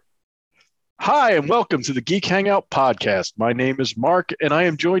Hi, and welcome to the Geek Hangout podcast. My name is Mark, and I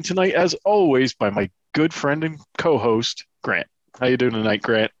am joined tonight, as always, by my good friend and co-host, Grant. How you doing tonight,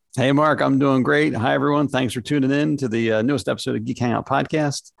 Grant? Hey, Mark, I'm doing great. Hi, everyone. Thanks for tuning in to the newest episode of Geek Hangout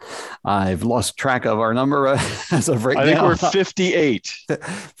Podcast. I've lost track of our number as of right I think now. we're 58.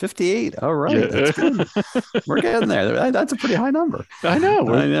 58. All right. Yeah. That's good. We're getting there. That's a pretty high number. I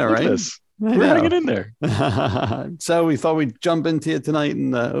know. I know, right? We're hanging in there. So we thought we'd jump into it tonight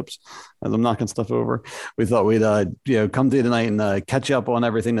and oops, as I'm knocking stuff over. We thought we'd come to you tonight and catch up on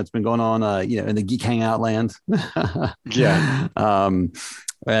everything that's been going on in the Geek Hangout land. Yeah.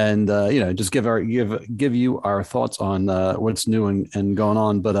 And just give you our thoughts on what's new and going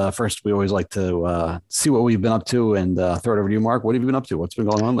on. But first, we always like to see what we've been up to and throw it over to you, Mark. What have you been up to? What's been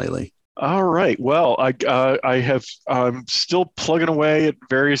going on lately? All right. Well, I'm still plugging away at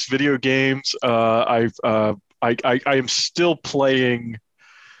various video games. I am still playing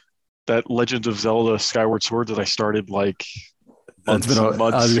that Legend of Zelda Skyward Sword that I started like months ago.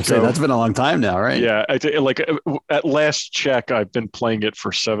 That's been a long time now, right? Yeah, at last check, I've been playing it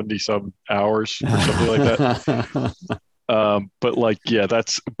for 70 some hours or something like that.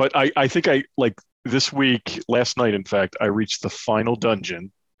 I think this week, last night, in fact, I reached the final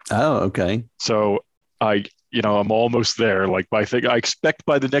dungeon. Oh, okay. So I'm almost there. I expect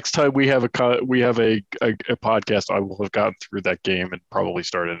by the next time we have a podcast, I will have gotten through that game and probably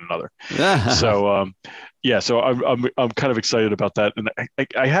started another. So I'm kind of excited about that, and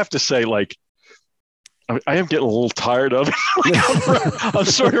I have to say, I am getting a little tired of it. I'm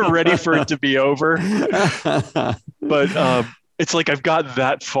sort of ready for it to be over, but it's like I've got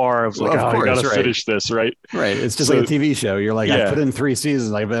that far. I was like, I got to finish this, right? Right. It's just like a TV show. You're like, yeah. I put in 3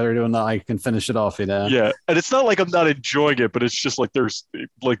 seasons. I better do enough. I can finish it off, Yeah, and it's not like I'm not enjoying it, but it's just like there's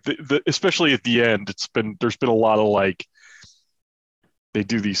especially at the end, there's been a lot of they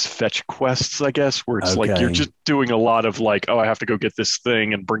do these fetch quests, I guess, where it's like you're just doing a lot of I have to go get this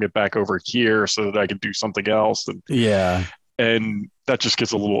thing and bring it back over here so that I can do something else. And that just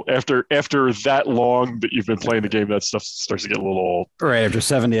gets a little after that long that you've been playing the game, that stuff starts to get a little old. Right. After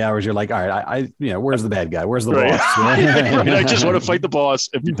 70 hours, you're like, all right, where's the bad guy? Where's the boss? I just want to fight the boss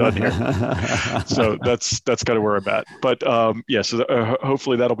and be done here. So that's kind of where I'm at. But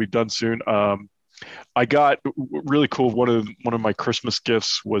hopefully that'll be done soon. I got really cool. One of my Christmas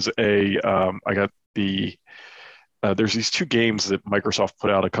gifts was I got there's these 2 games that Microsoft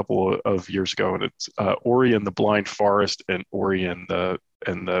put out a couple of years ago, and it's Ori and the Blind Forest and Ori and the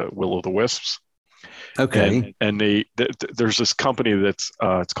Will o' the Wisps. Okay. And there's this company that's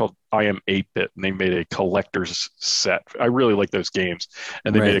it's called I Am 8-Bit, and they made a collector's set. I really like those games,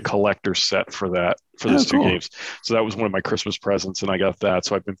 and they made a collector's set for those 2 games. So that was one of my Christmas presents, and I got that.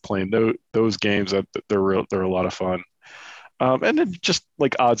 So I've been playing those games. They're a lot of fun. And then just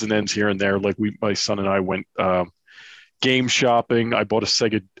odds and ends here and there. My son and I went game shopping. I bought a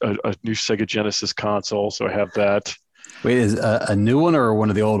new Sega Genesis console, so I have that. Wait, is a new one or one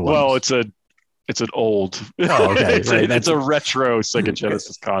of the old ones? Well, it's an old. Oh, okay. It's a retro Sega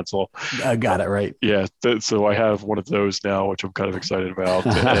Genesis console. I got it right. Yeah, so I have one of those now, which I'm kind of excited about.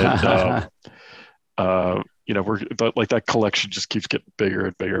 And that collection just keeps getting bigger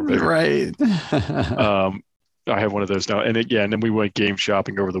and bigger and bigger. Right. I have one of those now, and then we went game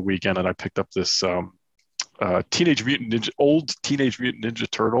shopping over the weekend, and I picked up this Teenage Mutant Ninja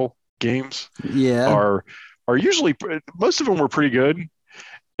Turtle games. Yeah, are usually, most of them were pretty good,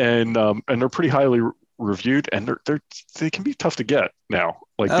 and they're pretty highly reviewed, and they can be tough to get now.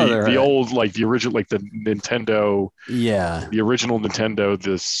 The old, the original, the Nintendo, the original Nintendo,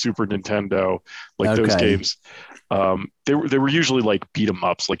 the Super Nintendo, those games. They were usually beat 'em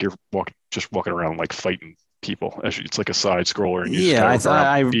ups, you're walking around fighting people. It's like a side scroller, and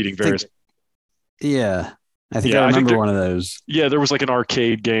you're beating various. I think I remember one of those. Yeah, there was an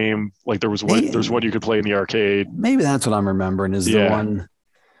arcade game. There's one you could play in the arcade. Maybe that's what I'm remembering is the one.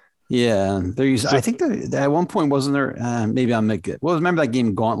 Yeah, I think that at one point wasn't there. Maybe I'm making. Well, remember that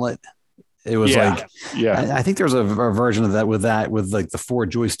game Gauntlet? It was I think there was a version of that with the 4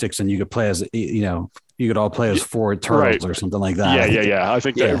 joysticks, and you could play as you could all play as 4 turtles or something like that. Yeah. I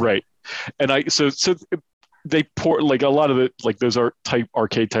think that right. And so they port a lot of it, those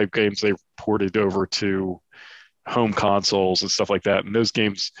arcade type games, they ported over to home consoles and stuff like that, and those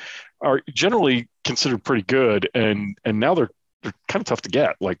games are generally considered pretty good, and now they're kind of tough to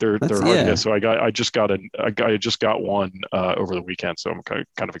get. They're hard to get. So I just got one over the weekend, so I'm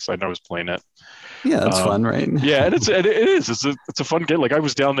kind of excited. I was playing it. Yeah, that's fun, right? Yeah, and it is. It's a fun game. I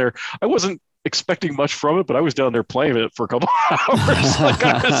was down there. I wasn't expecting much from it, but I was down there playing it for a couple of hours.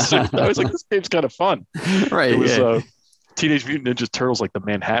 I was like, this game's kind of fun. Right. Teenage Mutant Ninja Turtles, like the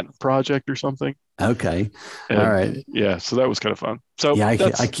Manhattan Project or something. Okay. All right. Yeah. So that was kind of fun. So yeah, I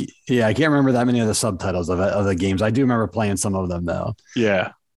can't remember that many of the subtitles of the games. I do remember playing some of them though.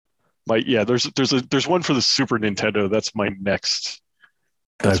 Yeah. There's one for the Super Nintendo. That's my next.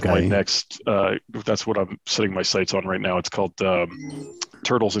 That's what I'm setting my sights on right now. It's called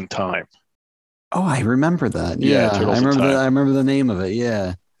Turtles in Time. Oh, I remember that. Yeah, I remember the name of it.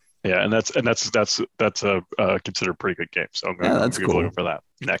 Yeah. Yeah, and that's a considered pretty good game. So I'm going to be looking for that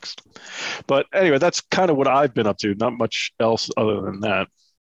next. But anyway, that's kind of what I've been up to. Not much else other than that.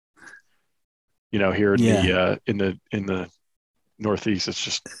 Here in the Northeast, it's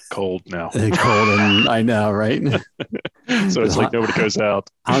just cold now. Cold, and I know, right? So it's like nobody goes out.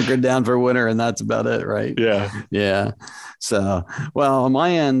 Hunkered down for winter, and that's about it, right? Yeah. So, well, on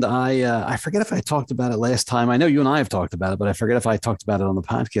my end, I forget if I talked about it last time. I know you and I have talked about it, but I forget if I talked about it on the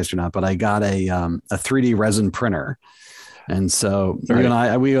podcast or not. But I got a 3D resin printer, and so we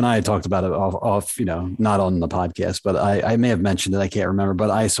and I had talked about it off, not on the podcast, but I may have mentioned it. I can't remember, but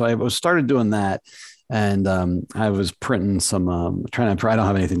I started doing that. And I was printing some, I don't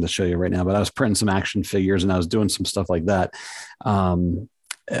have anything to show you right now, but I was printing some action figures and I was doing some stuff like that.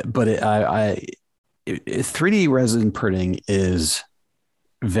 But 3D resin printing is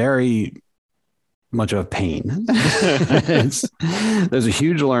very much of a pain. There's a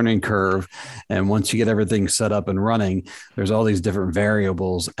huge learning curve. And once you get everything set up and running, there's all these different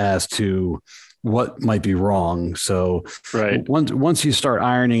variables as to what might be wrong. So once you start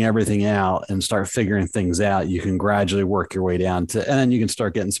ironing everything out and start figuring things out, you can gradually work your way down and then you can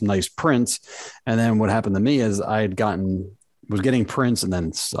start getting some nice prints. And then what happened to me is was getting prints and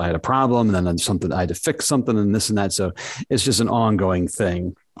then I had a problem and then I had to fix something and this and that. So it's just an ongoing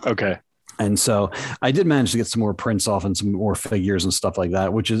thing. Okay. And so I did manage to get some more prints off and some more figures and stuff like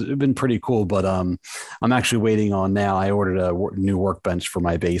that, which has been pretty cool. But I'm actually waiting on now. I ordered a new workbench for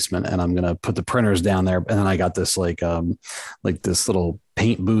my basement and I'm going to put the printers down there. And then I got this like this little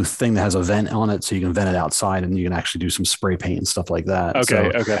paint booth thing that has a vent on it. So you can vent it outside and you can actually do some spray paint and stuff like that.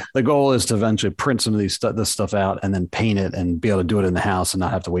 Okay. The goal is to eventually print some of this stuff out and then paint it and be able to do it in the house and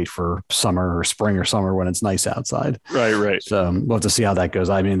not have to wait for spring or summer when it's nice outside. Right. So we'll have to see how that goes.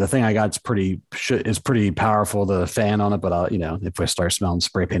 I mean, the thing I got is pretty powerful, the fan on it, but if I start smelling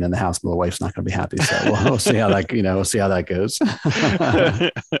spray paint in the house, my wife's not going to be happy. So we'll see how that goes.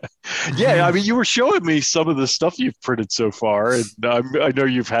 Yeah. I mean, you were showing me some of the stuff you've printed so far and I know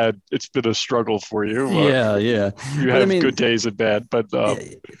it's been a struggle for you. Yeah. You have good days and bad, but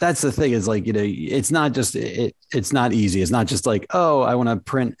that's the thing is it's not just, it's not easy. It's not just like, oh, I want to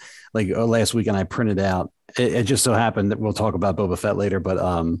print last weekend I printed out. It just so happened that we'll talk about Boba Fett later, but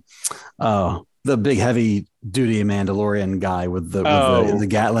the big heavy duty Mandalorian guy with the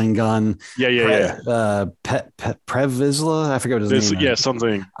Gatling gun. Yeah. Previzsla. I forget what his name is. Yeah,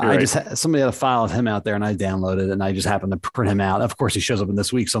 something. Somebody had a file of him out there and I downloaded it and I just happened to print him out. Of course, he shows up in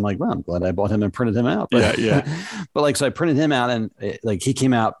this week. So I'm like, well, I'm glad I bought him and printed him out. But, yeah. But so I printed him out and he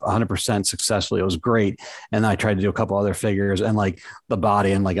came out 100% successfully. It was great. And I tried to do a couple other figures and the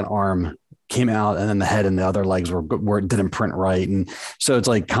body and an arm came out and then the head and the other legs didn't print right. And so it's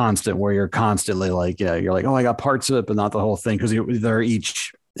constant where you're constantly you're like, oh, I got parts of it, but not the whole thing. Cause they're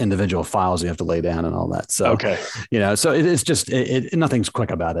each individual files you have to lay down and all that. So, okay. So it's just, nothing's quick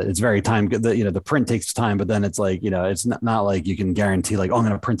about it. It's very time. The print takes time, but then it's it's not like you can guarantee oh, I'm going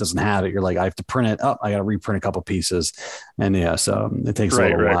to print this and have it. You're like, I have to print it up. I got to reprint a couple pieces. And so it takes a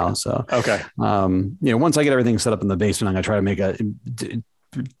little while. So, okay. Once I get everything set up in the basement, I'm going to try to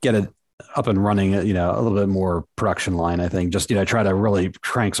get it up and running, a little bit more production line, I think, just, try to really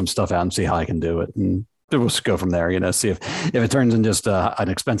crank some stuff out and see how I can do it. And we'll just go from there, see if it turns in just an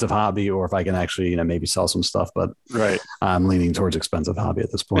expensive hobby or if I can actually, maybe sell some stuff, but I'm leaning towards expensive hobby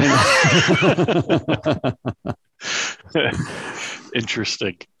at this point.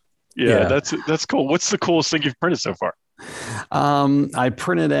 Interesting. Yeah. That's cool. What's the coolest thing you've printed so far? I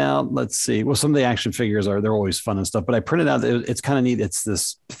printed out, let's see. Well, some of the action figures they're always fun and stuff, but I printed out, it's kind of neat. It's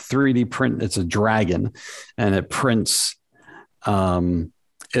this 3D print. It's a dragon and it prints,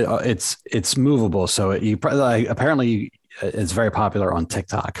 it's movable. So apparently it's very popular on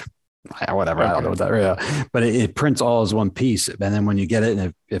TikTok. Whatever. Okay. I don't know what that, but it prints all as one piece. And then when you get it,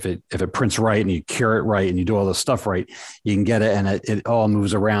 and if it prints right and you cure it right and you do all the stuff right, you can get it and it all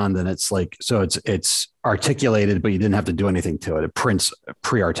moves around and it's so it's articulated, but you didn't have to do anything to it. It prints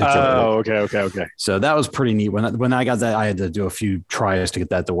pre-articulated. Oh, okay. So that was pretty neat. When I got that, I had to do a few tries to get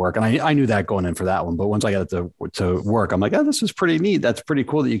that to work. And I knew that going in for that one, but once I got it to work, I'm like, oh, this is pretty neat. That's pretty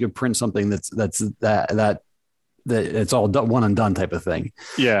cool that you could print something that it's all one and done type of thing.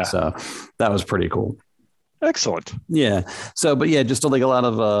 Yeah. So that was pretty cool. Excellent. Yeah. So, but yeah, just like a lot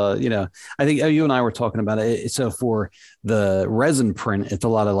of, I think you and I were talking about it. So for the resin print, it's a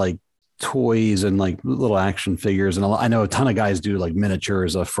lot of like toys and like little action figures. And I know a ton of guys do like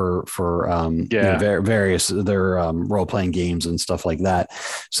miniatures for various their role playing games and stuff like that.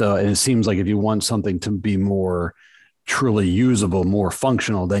 So, and it seems like if you want something to be more truly usable, more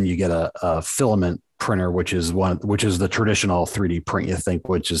functional, then you get a filament printer, which is the traditional 3D print, you think,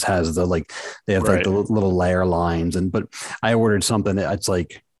 which has the like they have like the little layer lines. But I ordered something. It's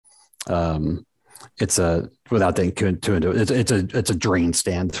like it's a without thinking too into it. It's a drain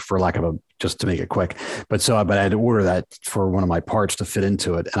stand, for lack of just to make it quick. But I had to order that for one of my parts to fit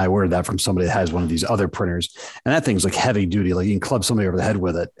into it, and I ordered that from somebody that has one of these other printers, and that thing's like heavy duty. Like you can club somebody over the head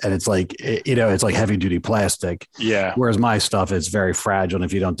with it, and it's like it's like heavy duty plastic. Yeah. Whereas my stuff is very fragile, and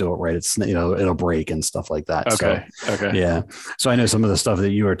if you don't do it right, it's it'll break and stuff like that. Okay. Yeah. So I know some of the stuff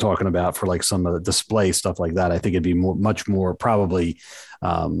that you were talking about for like some of the display stuff like that. I think it'd be much more probably.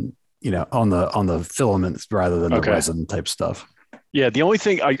 On the filaments rather than the resin type stuff. Yeah, the only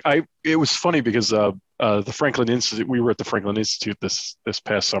thing it was funny because the Franklin Institute, we were at the Franklin Institute this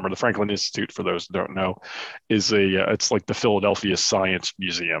past summer. The Franklin Institute, for those who don't know, is it's like the Philadelphia Science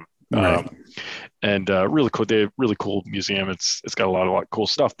Museum. Right. And really cool. They have really cool museum. It's got a lot of cool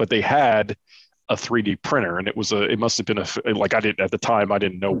stuff, but they had a 3D printer, and it must have been I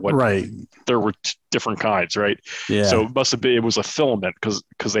didn't know what. Right. There were different kinds, right? Yeah. So it was a filament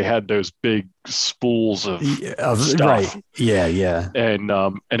because they had those big spools of stuff. Right. Yeah. And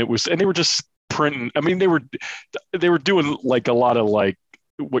they were just printing. I mean, they were doing like a lot of like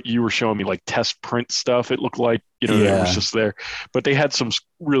what you were showing me, like test print stuff. It looked like, it was just there, but they had some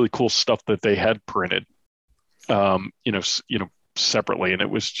really cool stuff that they had printed. Separately, and it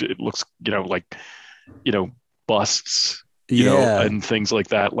looks like busts and things like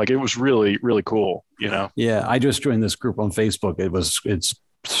that. Like it was really, really cool. Yeah, I just joined this group on Facebook. It's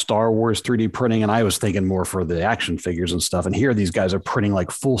Star Wars 3D printing, and I was thinking more for the action figures and stuff, and here these guys are printing like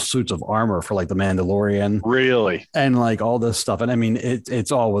full suits of armor for like the Mandalorian, really, and like all this stuff. And I mean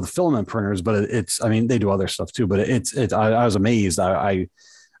it's all with filament printers, but they do other stuff too, but I was amazed.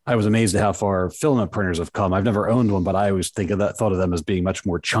 I was amazed at how far filament printers have come. I've never owned one, but I always thought of them as being much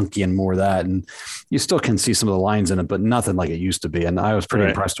more chunky and more that. And you still can see some of the lines in it, but nothing like it used to be. And I was pretty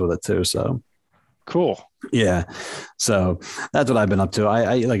impressed with it too. So cool. Yeah. So that's what I've been up to.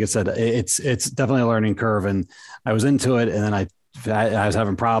 I like I said, it's definitely a learning curve, and I was into it, and then I was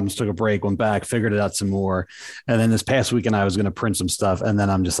having problems, took a break, went back, figured it out some more. And then this past weekend, I was going to print some stuff. And then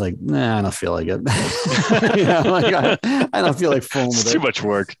I'm just like, nah, I don't feel like it. I don't feel like fooling with it. It's too much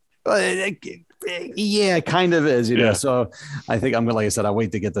work. Yeah, it kind of is, So I think I'm going to, like I said, I'll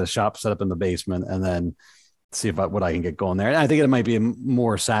wait to get the shop set up in the basement and then see what I can get going there. And I think it might be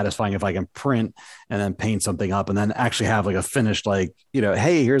more satisfying if I can print and then paint something up and then actually have like a finished, like,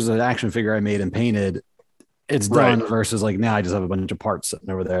 hey, here's an action figure I made and painted. It's done versus like now I just have a bunch of parts sitting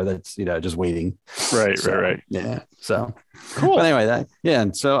over there that's just waiting. Right. Yeah. So cool. But anyway,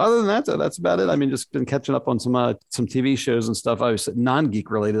 And so other than that, that's about it. I mean, just been catching up on some TV shows and stuff. I was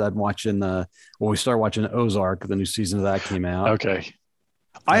non-geek related. I'm watching we started watching Ozark. The new season of that came out. Okay.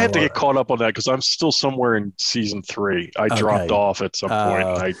 I have to get caught up on that because I'm still somewhere in season 3. I dropped off at some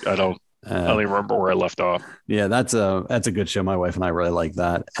point. I don't even remember where I left off. Yeah, that's a good show. My wife and I really like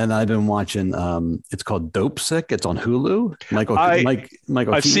that. And I've been watching. It's called Dope Sick. It's on Hulu. Michael.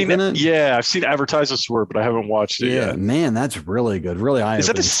 I've seen it. In it. Yeah, I've seen advertisements for it, but I haven't watched it yet. Man, that's really good. Really, is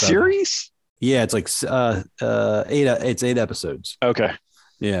that a series? Yeah, it's like 8. It's 8 episodes. Okay.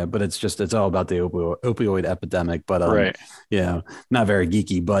 Yeah, but it's all about the opioid epidemic. But right. Yeah, not very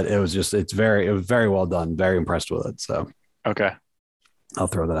geeky, but it was very well done. Very impressed with it. So okay. I'll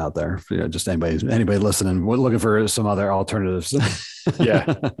throw that out there. Just anybody listening, we're looking for some other alternatives. Yeah.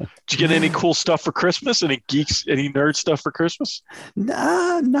 Did you get any cool stuff for Christmas? Any nerd stuff for Christmas?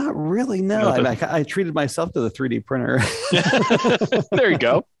 Nah, not really. No, I treated myself to the 3D printer. There you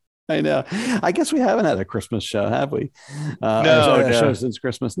go. I know. I guess we haven't had a Christmas show, have we? No. Show since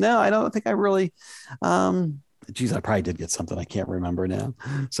Christmas. No, I don't think I really. Geez, I probably did get something. I can't remember now.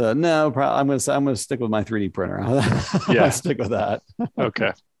 So no, I'm going to stick with my 3D printer. Yeah, I'll stick with that.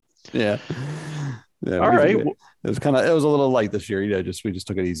 Okay. Yeah. All right. It was a little light this year. We just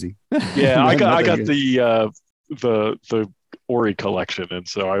took it easy. Yeah, I got the Ori collection, and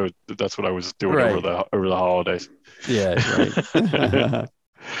so that's what I was doing over the holidays. Yeah. Right.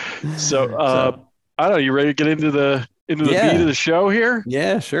 So I don't know. You ready to get into the beat of the show here?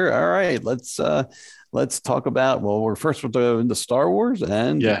 Yeah, sure. All right. Let's talk about, we'll go into Star Wars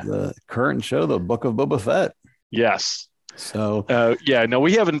and the current show, the Book of Boba Fett. Yes. So no,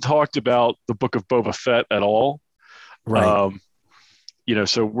 we haven't talked about the Book of Boba Fett at all. Right.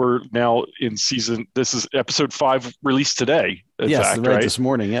 So we're now in season. This is episode 5 released today. Yes, fact, right this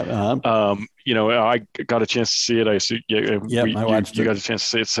morning. Yep. I got a chance to see it. I see. I watched you got a chance to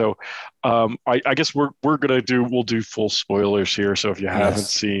see it. So, I guess we'll do full spoilers here. So if you haven't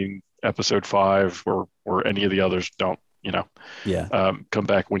seen episode 5 or any of the others, don't come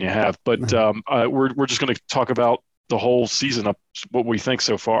back when you have. But we're just going to talk about the whole season of what we think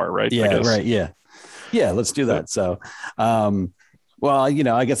so far, right? Yeah. Right. Yeah. Let's do that. So, well,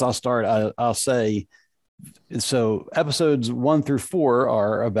 I guess I'll start. I'll say, so episodes 1 through 4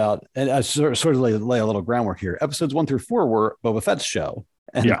 are about, and I sort of lay a little groundwork here. Episodes 1 through 4 were Boba Fett's show.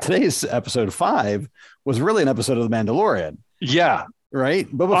 And today's episode 5 was really an episode of The Mandalorian. Yeah. Right.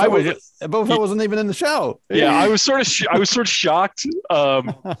 Boba Fett wasn't even in the show. Yeah. I was sort of shocked.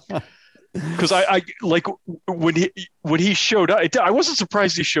 Because I like when he showed up, I wasn't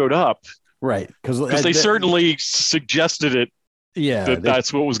surprised he showed up. Right. Because they certainly suggested it. Yeah.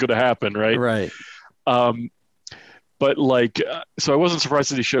 That's what was going to happen. Right. Right. But so I wasn't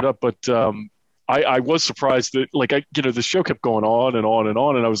surprised that he showed up, but I was surprised that the show kept going on and on and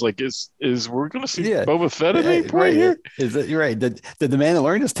on, and I was like, is we're going to see Boba Fett at any point here? Is that you're right? Did the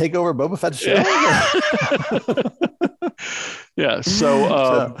Mandalorian just take over Boba Fett's show? Yeah.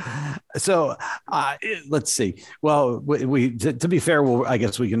 So let's see. Well, we to be fair, I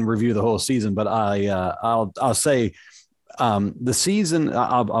guess we can review the whole season, but I'll say. The season,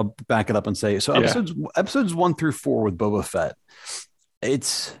 I'll back it up and say, so episodes 1 through 4 with Boba Fett,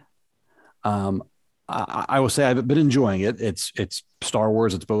 it's, I will say I've been enjoying it. It's Star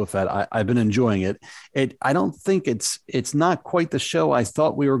Wars. It's Boba Fett. I've been enjoying it. I don't think it's not quite the show I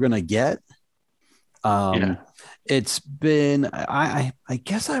thought we were going to get. It's been, I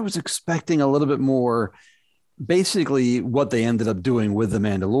guess I was expecting a little bit more. Basically what they ended up doing with The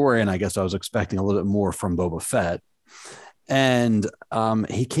Mandalorian, I guess I was expecting a little bit more from Boba Fett. And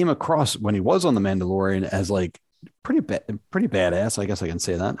he came across when he was on The Mandalorian as like pretty badass. I guess I can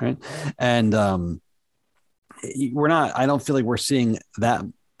say that, right? And I don't feel like we're seeing that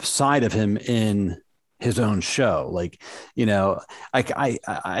side of him in his own show. Like, what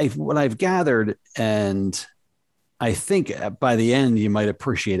I've gathered, and I think by the end you might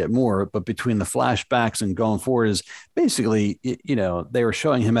appreciate it more, but between the flashbacks and going forward is basically, they were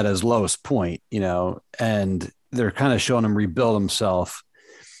showing him at his lowest point, and they're kind of showing him rebuild himself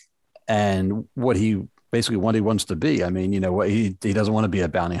and what he wants to be. I mean, what he doesn't want to be a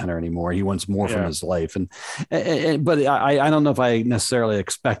bounty hunter anymore. He wants more from his life. But I don't know if I necessarily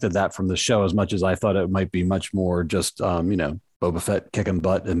expected that from the show as much as I thought it might be much more just, Boba Fett kicking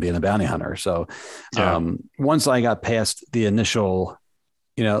butt and being a bounty hunter. So once I got past the initial,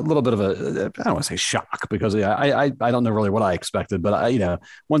 a little bit of I don't want to say shock, because I don't know really what I expected, but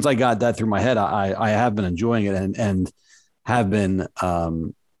once I got that through my head, I have been enjoying it and have been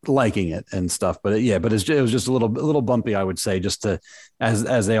liking it and stuff. But it was just a little bumpy, I would say, just to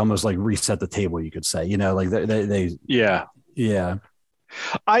as they almost like reset the table, you could say, like they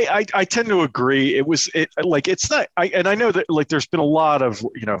I tend to agree. It's not. I know that there's been a lot of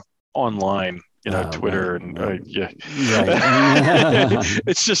online. Twitter and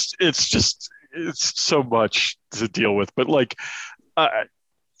it's so much to deal with, but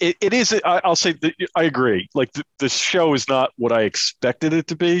it is. I'll say that I agree. The show is not what I expected it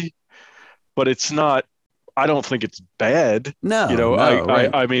to be, but it's not. I don't think it's bad. No,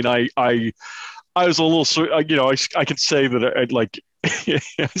 I mean, I was a little. I can say that I like. I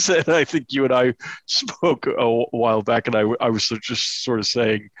said I think you and I spoke a while back, and I was just sort of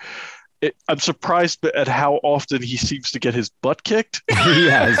saying. I'm surprised at how often he seems to get his butt kicked.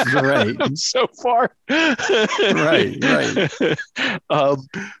 Yes, right. So far. Right.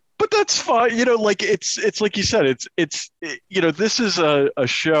 But that's fine. It's like you said, this is a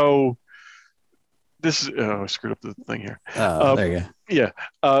show. I screwed up the thing here. There you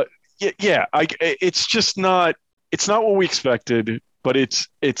go. Yeah. It's just not, it's not what we expected, but it's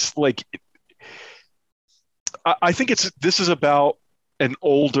like, I think this is about an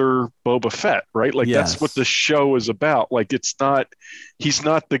older Boba Fett, right? That's what the show is about. He's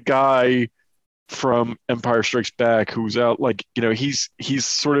not the guy from Empire Strikes Back who's out, he's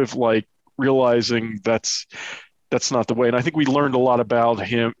sort of realizing that's not the way. And I think we learned a lot about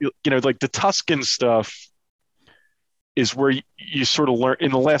him, the Tusken stuff is where you sort of learn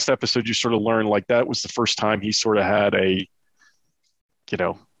in the last episode, you sort of learn that was the first time he sort of had a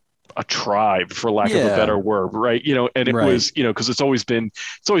tribe, for lack of a better word, right? And it was, because it's always been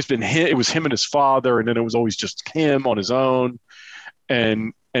him, it was him and his father, and then it was always just him on his own.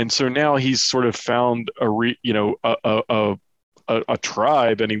 And and so now he's sort of found a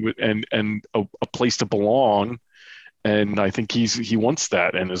tribe, and a place to belong. And I think he wants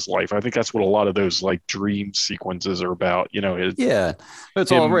that in his life. I think that's what a lot of those like dream sequences are about.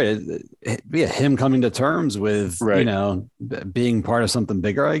 It's all right. Yeah, him coming to terms with right. Being part of something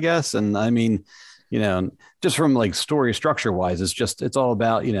bigger, I guess. And I mean, just from like story structure wise, it's all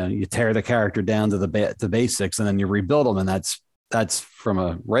about you tear the character down to the basics, and then you rebuild them, and that's from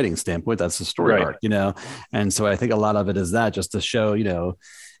a writing standpoint, that's the story arc, And so I think a lot of it is that just to show,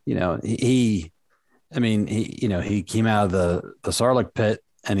 he he came out of the Sarlacc pit,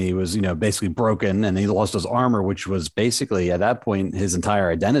 and he was, basically broken, and he lost his armor, which was basically at that point his entire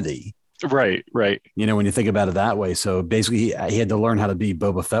identity. Right. When you think about it that way. So basically he had to learn how to be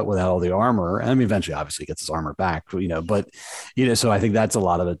Boba Fett without all the armor. And I mean, eventually obviously gets his armor back, but so I think that's a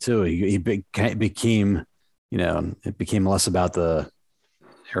lot of it too. He became, it became less about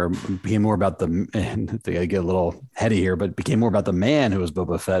became more about I get a little heady here, but it became more about the man who was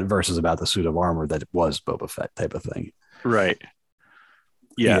Boba Fett versus about the suit of armor that was Boba Fett type of thing. Right.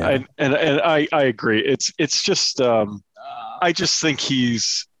 Yeah. And I agree. It's just, I just think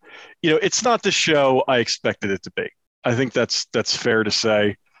he's, it's not the show I expected it to be. I think that's fair to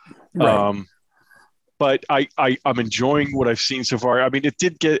say. Right. But I'm enjoying what I've seen so far. I mean,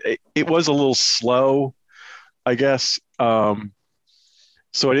 it was a little slow, I guess.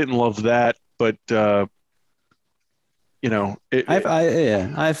 So I didn't love that, but I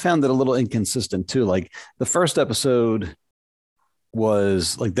found it a little inconsistent too. Like the first episode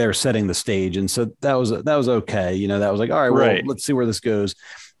was like they're setting the stage, and so that was okay. That was like, all right, well, let's see where this goes.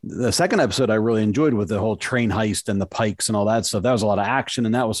 The second episode I really enjoyed with the whole train heist and the pikes and all that stuff. That was a lot of action,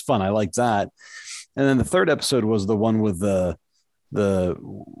 and that was fun. I liked that. And then the third episode was the one with the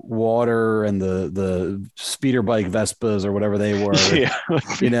water and the speeder bike Vespas or whatever they were. Yeah.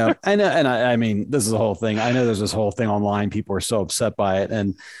 I know. And I mean, this is the whole thing. I know there's this whole thing online. People are so upset by it.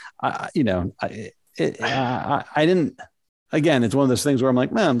 And I didn't, again, it's one of those things where I'm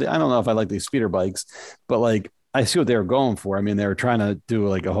like, man, I don't know if I like these speeder bikes, but like, I see what they were going for. I mean, they were trying to do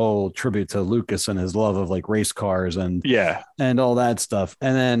like a whole tribute to Lucas and his love of like race cars and all that stuff.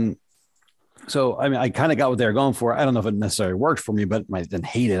 And then, so, I mean, I kind of got what they were going for. I don't know if it necessarily worked for me, but I didn't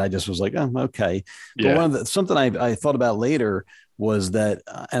hate it. I just was like, oh, okay. Yeah. But something I thought about later was that,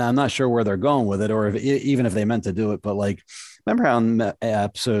 and I'm not sure where they're going with it, or even if they meant to do it, but like, remember how in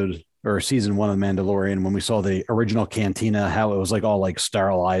episode or season 1 of Mandalorian, when we saw the original cantina, how it was like all like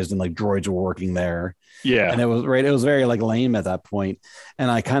sterilized and like droids were working there. Yeah. And it was very like lame at that point. And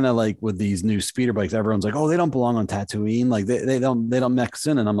I kind of like with these new speeder bikes, everyone's like, oh, they don't belong on Tatooine. Like they don't mix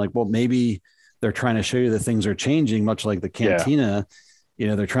in. And I'm like, well, maybe they're trying to show you that things are changing, much like the cantina.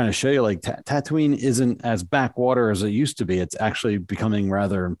 They're trying to show you like Tatooine isn't as backwater as it used to be. It's actually becoming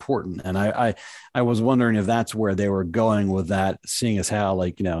rather important. And I was wondering if that's where they were going with that, seeing as how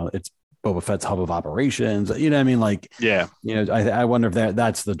like, it's Boba Fett's hub of operations. You know what I mean? Like, I wonder if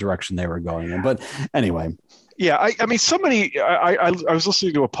that's the direction they were going in. But anyway. Yeah. I mean, I was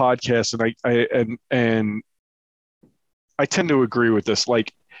listening to a podcast, and I tend to agree with this.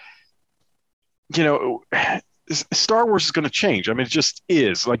 Like, Star Wars is going to change. I mean, it just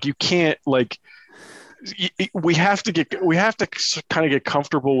is. Like, you can't like. We have to kind of get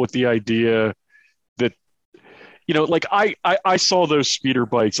comfortable with the idea that, like I saw those speeder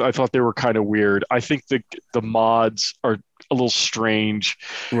bikes. I thought they were kind of weird. I think the mods are a little strange,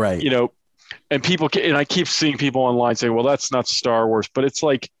 right? And I keep seeing people online say, "Well, that's not Star Wars," but it's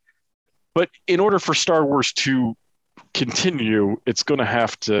like, but in order for Star Wars to continue, it's going to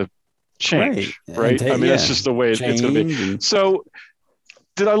have to change, right? I mean, that's just the way it's going to be. So,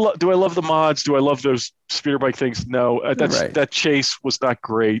 do I love the mods? Do I love those speeder bike things? No, that chase was not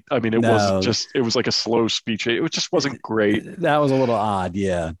great. I mean, it was like a slow speed chase. It just wasn't great. That was a little odd,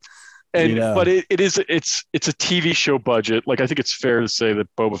 yeah. And but it's a TV show budget. Like, I think it's fair to say that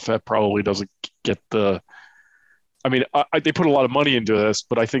Boba Fett probably doesn't get the. I mean, they put a lot of money into this,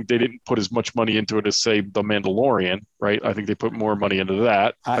 but I think they didn't put as much money into it as, say, The Mandalorian, right? I think they put more money into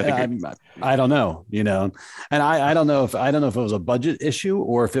that. I don't know, and I don't know if it was a budget issue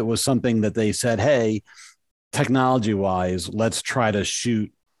or if it was something that they said, hey, technology wise, let's try to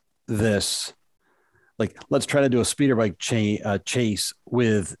shoot this. Like, let's try to do a speeder bike chase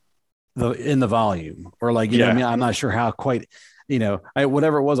with in the volume, or like, I mean, I'm not sure how quite,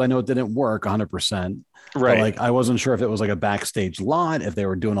 whatever it was, I know it didn't work 100%. Right. Like, I wasn't sure if it was like a backstage lot, if they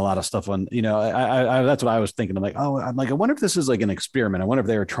were doing a lot of stuff on, I that's what I was thinking. I'm like, I wonder if this is like an experiment. I wonder if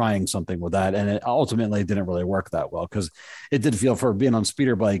they were trying something with that. And it ultimately didn't really work that well, because it did feel, for being on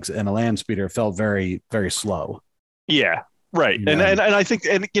speeder bikes and a land speeder, it felt very, very slow. Yeah. Right. And I think,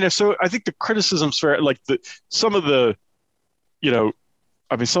 and, so I think the criticism's fair, like some of the,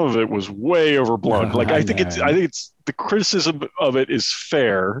 some of it was way overblown. Like, I think it's the criticism of it is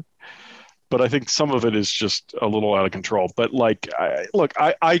fair, but I think some of it is just a little out of control. But like,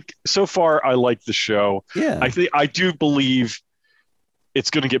 I so far I like the show. Yeah. I do believe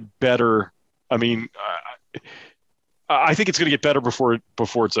it's going to get better. I mean, I think it's going to get better before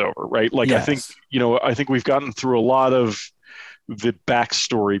it's over, right? Like, yes. I think we've gotten through a lot of the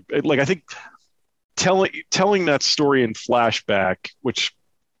backstory. Like, I think telling that story in flashback, which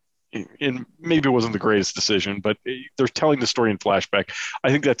maybe it wasn't the greatest decision, but they're telling the story in flashback. I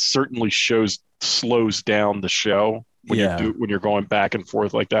think that certainly slows down the show when you're going back and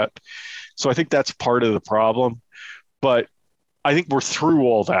forth like that. So I think that's part of the problem. But I think we're through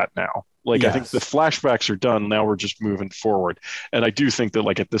all that now. Like, yes. I think the flashbacks are done. Now we're just moving forward. And I do think that,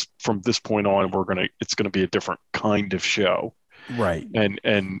 like, from this point on, it's going to be a different kind of show. Right.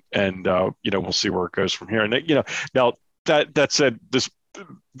 And we'll see where it goes from here. And, now that said,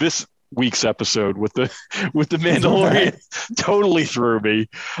 this week's episode with the Mandalorian totally threw me.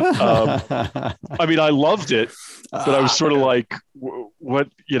 I mean, I loved it, but I was sort of like, what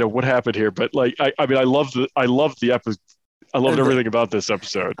happened here? But like, I loved the episode. I loved everything about this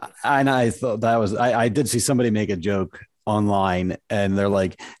episode. And I thought that was, I did see somebody make a joke online, and they're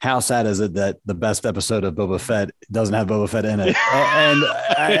like, how sad is it that the best episode of Boba Fett doesn't have Boba Fett in it?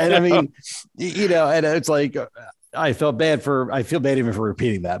 and I mean, and it's like, I feel bad even for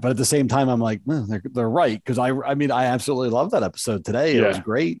repeating that, but at the same time, I'm like, well, they're right. Cause I absolutely love that episode today. It was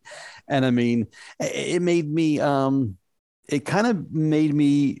great. And I mean, it made me, it kind of made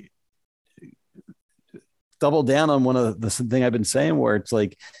me double down on one of the thing I've been saying, where it's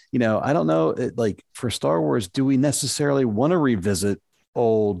like, I don't know, like for Star Wars, do we necessarily want to revisit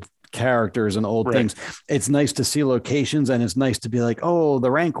old characters and old things? It's nice to see locations, and it's nice to be like, oh, the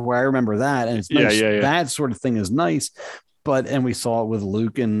Rancor, I remember that. And it's nice. That sort of thing is nice. And we saw it with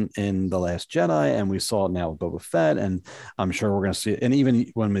Luke in The Last Jedi, and we saw it now with Boba Fett, and I'm sure we're going to see it. And even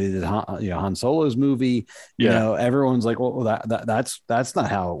when we did Han Solo's movie, everyone's like, well, that's not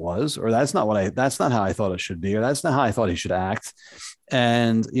how it was, or that's not how I thought it should be, or that's not how I thought he should act.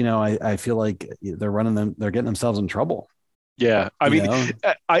 And I feel like they're getting themselves in trouble. Yeah, I mean, and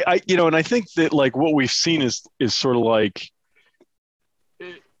I think that, like, what we've seen is sort of like,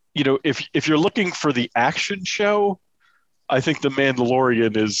 if you're looking for the action show, I think The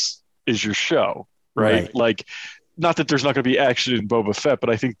Mandalorian is your show, right? Like, not that there's not going to be action in Boba Fett, but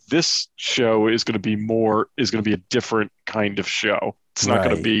I think this show is going to be a different kind of show. It's not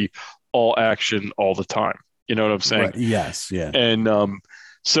going to be all action all the time. You know what I'm saying? Right. Yes. Yeah. And and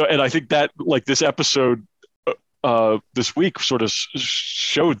I think that, like, this episode this week sort of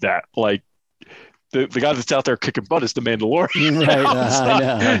showed that, like, the guy that's out there kicking butt is the Mandalorian.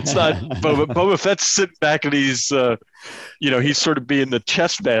 Right. It's not Boba Fett's sitting back, and he's he's sort of being the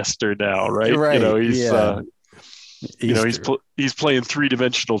chess master now, right? He's playing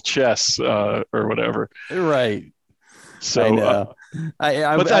 3-dimensional chess or whatever. Right. So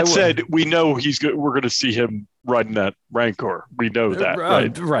but that said, we know we're going to see him riding that Rancor. We know that,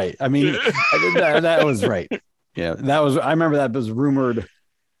 right? Right. I mean, that was right. Yeah, I remember that was rumored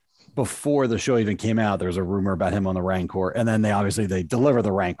before the show even came out. There was a rumor about him on the Rancor, and then they deliver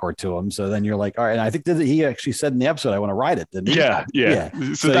the Rancor to him. So then you're like, all right. And I think he actually said in the episode, I want to ride it, didn't he? Yeah.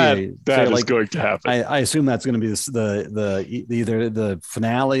 So that is going to happen. I assume that's going to be the either the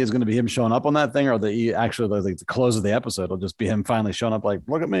finale is going to be him showing up on that thing, or the close of the episode will just be him finally showing up, like,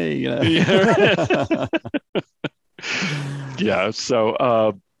 look at me, Yeah.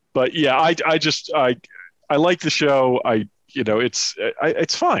 So, but yeah, I like the show. It's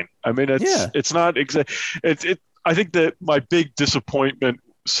fine. I mean, it's not exact. I think that my big disappointment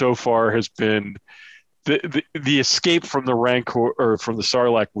so far has been the escape from the Rancor, or from the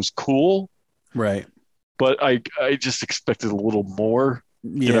Sarlacc, was cool, right? But I just expected a little more.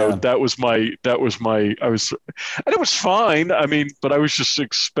 That was my. And it was fine. I mean, but I was just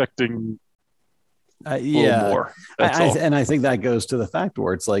expecting a little more. And I think that goes to the fact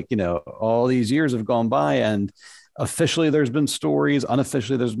where it's like, all these years have gone by, and officially there's been stories,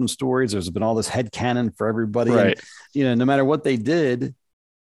 unofficially there's been stories, there's been all this headcanon for everybody, right? And, no matter what they did,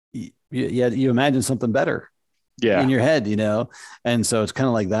 you imagine something better in your head, and so it's kind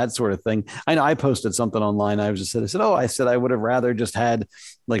of like that sort of thing. I know I posted something online. I said I would have rather just had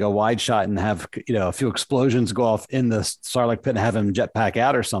like a wide shot and have a few explosions go off in the Sarlacc pit and have him jetpack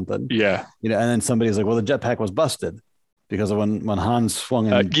out or something, and then somebody's like, well, the jetpack was busted. because of when Han swung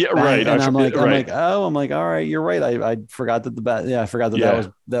and yeah, right. and I'm like, all right, you're right. I forgot that I forgot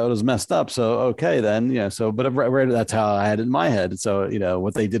that was messed up. So okay, then but that's how I had it in my head. So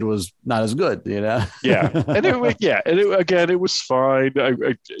what they did was not as good. Yeah, and again, it was fine.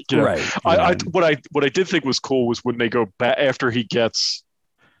 Right. What I did think was cool was when they go back after he gets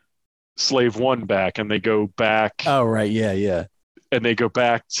Slave One back, and they go back. Oh right, yeah. And they go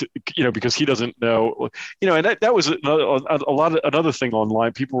back to, because he doesn't know, and that was another thing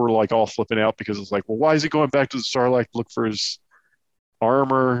online. People were like all flipping out because it's like, well, why is he going back to the Sarlacc to look for his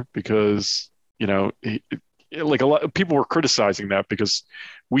armor? Because, like a lot of people were criticizing that because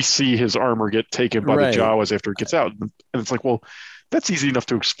we see his armor get taken by the Jawas after it gets out. And it's like, well, that's easy enough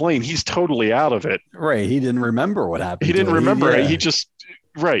to explain. He's totally out of it. Right. He didn't remember what happened. He didn't remember it. He just,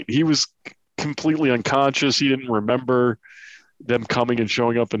 he was completely unconscious. He didn't remember them coming and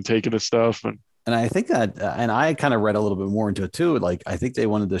showing up and taking his stuff. And I think that, and I kind of read a little bit more into it too. Like, I think they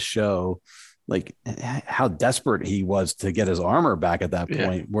wanted to show like how desperate he was to get his armor back at that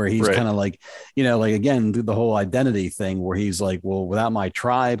point, where he's kind of like, like again, the whole identity thing where he's like, well, without my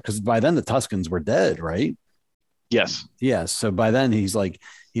tribe, because by then the Tuskens were dead, right? Yes. So by then he's like,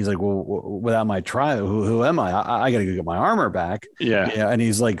 well, without my tribe, who am I? I got to go get my armor back. Yeah. And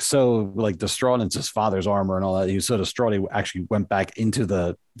he's like, so like distraught. And it's his father's armor and all that. He was so distraught. He actually went back into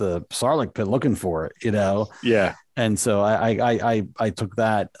the Sarlacc pit looking for it, Yeah. And so I took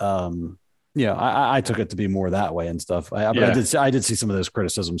that, I took it to be more that way and stuff. I did see some of those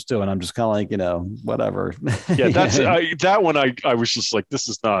criticisms too. And I'm just kind of like, whatever. Yeah. That's that one. I was just like, this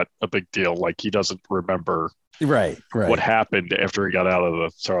is not a big deal. Like he doesn't remember what happened after he got out of the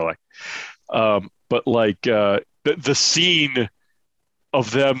Sarlacc. But like the scene of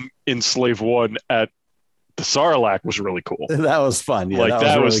them in Slave One at the Sarlacc was really cool. That was fun. Yeah,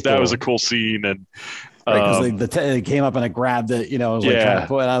 like that was a cool scene. And because they came up and it grabbed it, I was like, trying to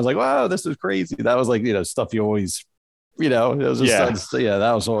pull it, and I was like, wow, this is crazy. That was like, stuff you always, it was just,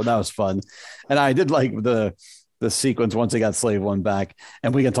 that was fun. And I did like the sequence once they got Slave One back,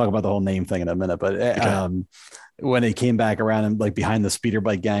 and we can talk about the whole name thing in a minute, but when they came back around and like behind the speeder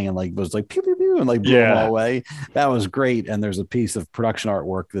bike gang and like was like pew pew pew and like blew them all away, that was great. And there's a piece of production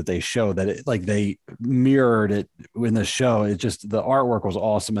artwork that they show that it like they mirrored it in the show. It just, the artwork was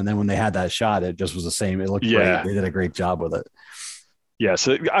awesome, and then when they had that shot, it just was the same. It looked great. They did a great job with it. Yeah.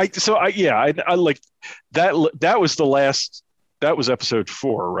 So I like that was the last. That was episode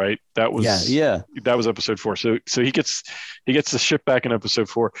 4, right? That was That was episode 4. So he gets the ship back in episode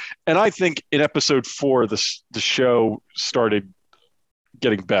 4, and I think in episode 4 the show started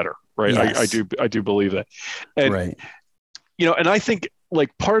getting better, right? Yes. I do believe that, and and I think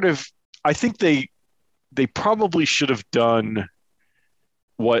like I think they probably should have done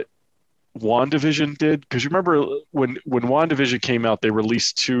what WandaVision did, because you remember when WandaVision came out, they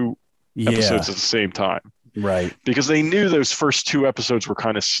released 2 episodes at the same time. Right. Because they knew those first 2 episodes were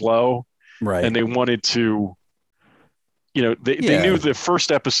kind of slow. Right. And they wanted to, they knew the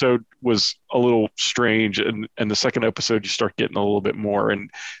first episode was a little strange, and the second episode you start getting a little bit more, and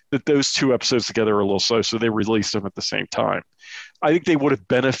that those 2 episodes together are a little slow. So they released them at the same time. I think they would have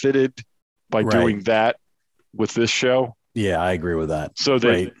benefited by doing that with this show. Yeah, I agree with that. So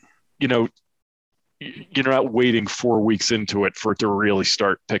that, you're not waiting 4 weeks into it for it to really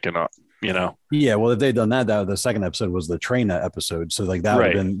start picking up. Yeah, well, if they'd done that, the second episode was the Trina episode, so like that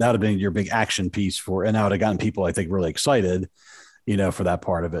would have been your big action piece and that would have gotten people, I think, really excited, for that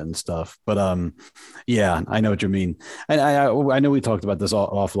part of it and stuff. But yeah, I know what you mean, and I know we talked about this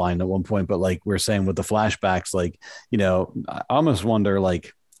offline at one point, but like we're saying with the flashbacks, like I almost wonder,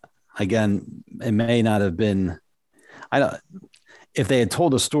 like again, it may not have been, if they had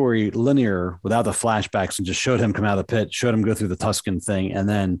told a story linear without the flashbacks and just showed him come out of the pit, showed him go through the Tusken thing, and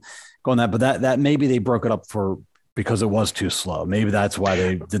then go on that, but that maybe they broke it up because it was too slow. Maybe that's why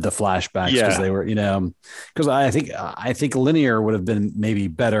they did the flashbacks, because they were, because I think linear would have been maybe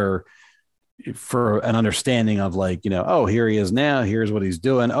better for an understanding of like, oh, here he is now, here's what he's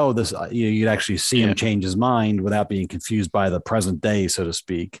doing. Oh, this, you'd actually see him change his mind without being confused by the present day, so to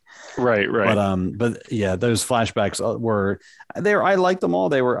speak. Right. But yeah, those flashbacks were there. I liked them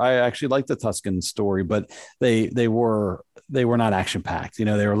all. I actually liked the Tusken story, but they were not action packed. They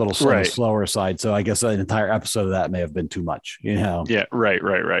were a little slower side. So I guess an entire episode of that may have been too much, Yeah.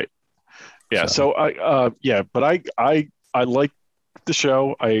 Right. Yeah. So but I like the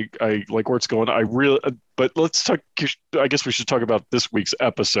show. I like where it's going. But let's talk. I guess we should talk about this week's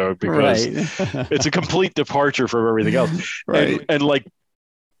episode, because it's a complete departure from everything else. Right. And like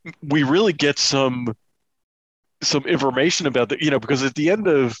we really get some information about that, because at the end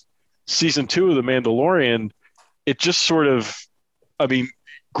of season 2 of The Mandalorian, it just sort of, I mean,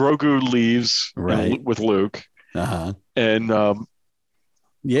 Grogu leaves with Luke, and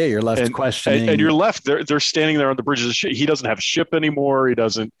yeah, you're left questioning, and you're left. They're standing there on the bridge of the ship. He doesn't have a ship anymore. He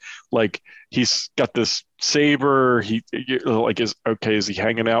doesn't he's got this saber. He is he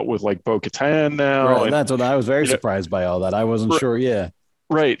hanging out with like Bo-Katan now? Right, and that's what I was very surprised by all that. I wasn't sure. Yeah,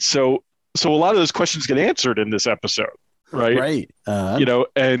 right. So a lot of those questions get answered in this episode, right? Right.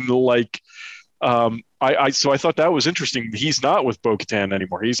 And like. I thought that was interesting. He's not with Bo-Katan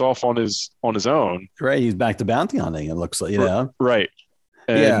anymore. He's off on his own. Right. He's back to bounty hunting. It looks like, Right.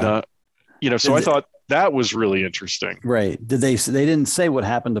 And so I thought that was really interesting. Right. They didn't say what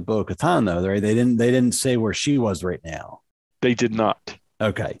happened to Bo-Katan though, right? They didn't say where she was right now. They did not.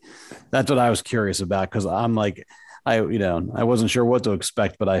 Okay. That's what I was curious about, because I'm like, I wasn't sure what to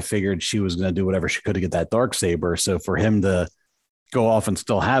expect, but I figured she was going to do whatever she could to get that dark saber. So for him to go off and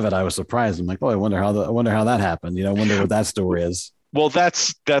still have it, I was surprised. I'm like, oh, I wonder how that happened. I wonder what that story is. Well,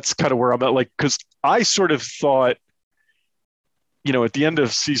 that's kind of where I'm at. Like, because I sort of thought, at the end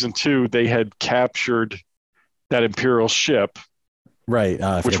of season 2, they had captured that Imperial ship, right?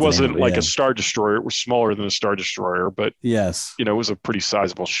 Which wasn't like a Star Destroyer. It was smaller than a Star Destroyer, but yes, it was a pretty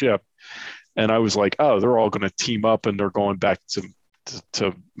sizable ship. And I was like, oh, they're all going to team up and they're going back to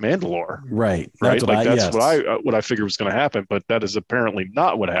Mandalore, right? That's what I figured was going to happen, but that is apparently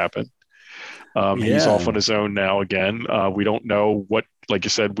not what happened. He's off on his own now again. We don't know what, like you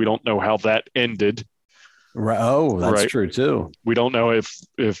said, we don't know how that ended. Right. Oh, that's true too. We don't know if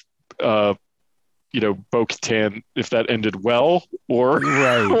Bo-Katan, if that ended well, or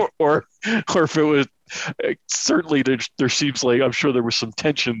if it was. Certainly, there seems like, I'm sure there was some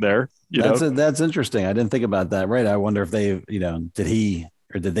tension there. That's interesting. I didn't think about that. Right. I wonder if they, did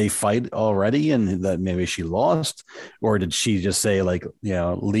they fight already, and that maybe she lost, or did she just say like,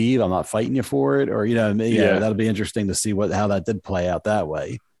 leave? I'm not fighting you for it, or that'll be interesting to see how that did play out that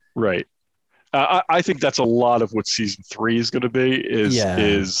way. Right. I think that's a lot of what season 3 is going to be.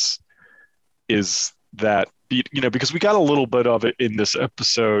 Is that because we got a little bit of it in this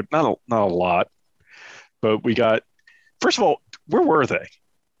episode, not a lot. But we got, first of all, where were they?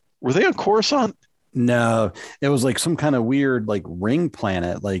 Were they on Coruscant? No, it was like some kind of weird like ring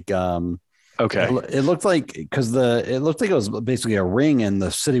planet. Like, okay, it looked like it was basically a ring, and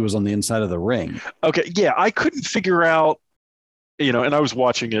the city was on the inside of the ring. Okay, yeah, I couldn't figure out, and I was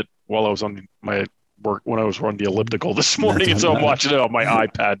watching it while I was on my work when I was running the elliptical this morning, and so I'm watching it on my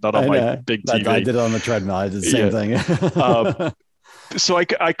iPad, not on my big TV. I did it on the treadmill. I did the same thing. So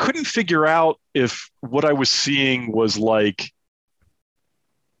I couldn't figure out if what I was seeing was like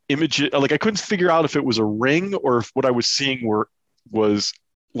image, like I couldn't figure out if it was a ring or if what I was seeing was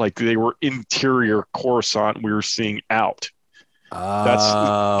like they were interior Coruscant and we were seeing out. That's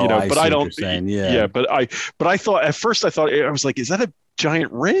but I don't. But I thought at first I was like, is that a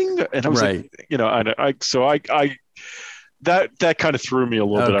giant ring? And I was like, that kind of threw me a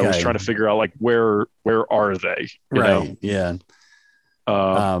little bit. I was trying to figure out like where are they? You know? Yeah.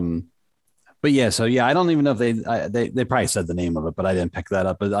 But yeah, so I don't even know if they probably said the name of it, but I didn't pick that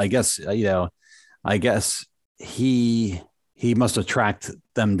up. But I guess he must have tracked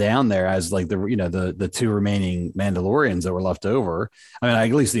them down there as like the 2 remaining Mandalorians that were left over. I mean,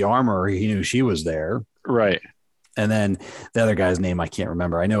 at least the armor, he knew she was there, right? And then the other guy's name I can't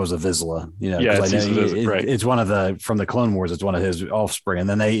remember. I know it was a Vizsla. It's one of from the Clone Wars. It's one of his offspring. And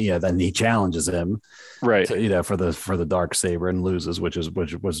then then he challenges him, right? To, for the dark saber and loses, which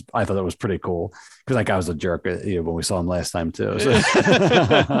was I thought that was pretty cool because that guy was a jerk. When we saw him last time too. So.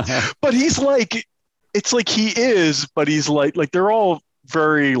 But he's like, it's like he is, but he's like they're all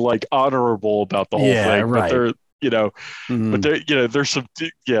very like honorable about the whole thing. Right. But they're but there's some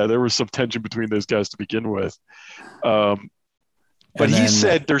there was some tension between those guys to begin with. But he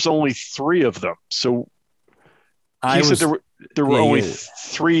said there's only 3 of them. So he said there were only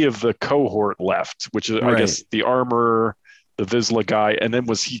 3 of the cohort left, which is I guess the armor, the Vizsla guy, and then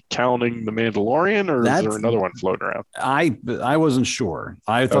was he counting the Mandalorian, or is there another one floating around? I wasn't sure.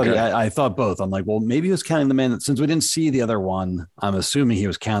 I thought I thought both. I'm like, well, maybe he was counting the man. Since we didn't see the other one, I'm assuming he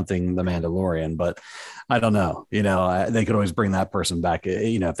was counting the Mandalorian, but I don't know. They could always bring that person back.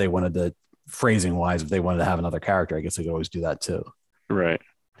 If they wanted to, phrasing wise, if they wanted to have another character, I guess they could always do that too. Right.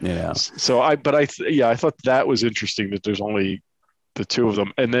 So I thought that was interesting that there's only the 2 of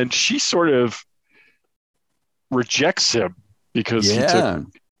them, and then she sort of rejects him because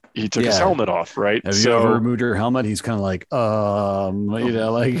he took his helmet off, right? Have you ever removed your helmet? He's kind of like,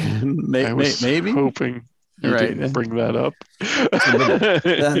 maybe hoping you didn't bring that up.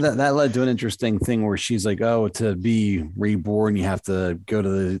 that led to an interesting thing where she's like, oh, to be reborn, you have to go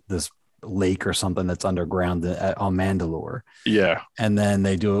to this lake or something that's underground on Mandalore. Yeah. And then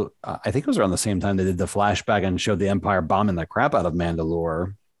they do, I think it was around the same time they did the flashback and showed the Empire bombing the crap out of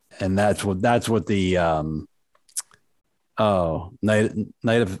Mandalore. And that's what the,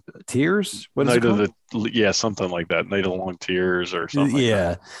 Night of Tears. What is it called? Something like that. Night of the Long Tears or something. Yeah,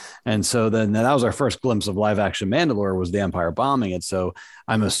 like that. And so then that was our first glimpse of live action Mandalore, was the Empire bombing it. So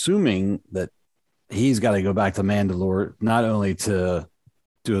I'm assuming that he's got to go back to Mandalore not only to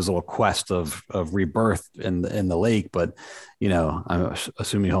do his little quest of rebirth in the lake, but I'm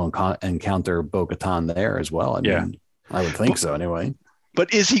assuming he'll encounter Bo-Katan there as well. I mean, I would think so anyway.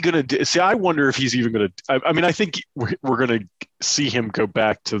 But is he going to see? I wonder if he's even going to. I mean, I think we're going to see him go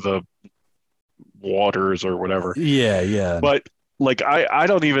back to the waters or whatever. Yeah. But like, I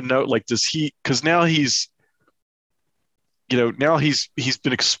don't even know. Like, does he? Because now he's been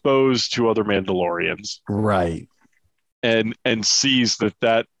exposed to other Mandalorians, right? And sees that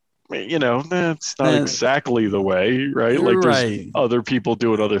that's not exactly the way, right? Like, there's other people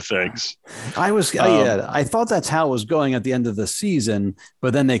doing other things. I thought that's how it was going at the end of the season,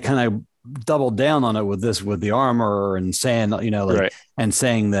 but then they kind of doubled down on it with the armor and saying, and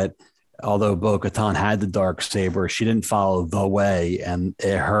saying that although Bo-Katan had the Darksaber, she didn't follow the way, and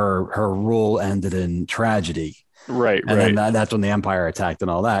her rule ended in tragedy. Right. And then that's when the Empire attacked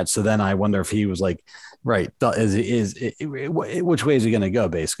and all that. So then I wonder if he was like, right, which way is he going to go?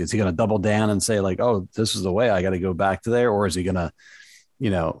 Basically, is he going to double down and say like, "Oh, this is the way, I got to go back to there," or is he going to,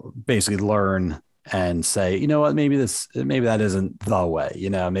 basically learn and say, you know what, maybe that isn't the way,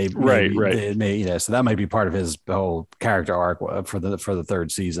 maybe. So that might be part of his whole character arc for the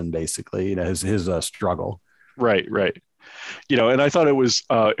third season, basically. His struggle. Right. And I thought it was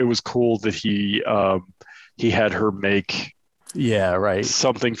cool that he had her make. Yeah, right.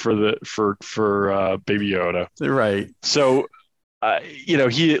 Something for Baby Yoda. Right. So,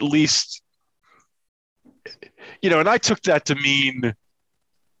 he at least, and I took that to mean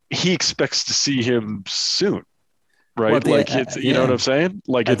he expects to see him soon, right? Well, you know what I'm saying?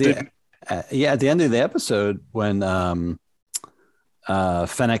 Like at the end of the episode when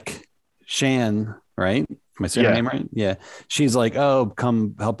Fennec Shan, right? Am I saying her name right? Yeah. She's like, "Oh,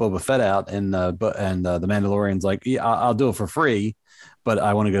 come help Boba Fett out," and the Mandalorian's like, "Yeah, I'll do it for free, but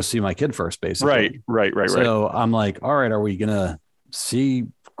I want to go see my kid first," basically. Right. So I'm like, all right, are we gonna see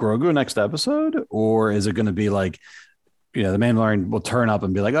Grogu next episode, or is it going to be like, the Mandalorian will turn up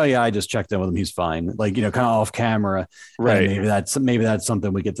and be like, "Oh yeah, I just checked in with him, he's fine," like, kind of off camera, right? And maybe that's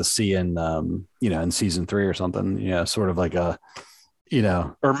something we get to see in in season 3 or something, sort of like a.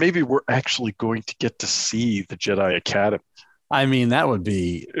 Or maybe we're actually going to get to see the Jedi Academy. I mean, that would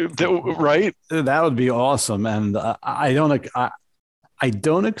be right. That would be awesome. And I don't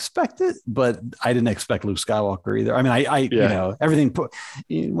expect it, but I didn't expect Luke Skywalker either. I mean, everything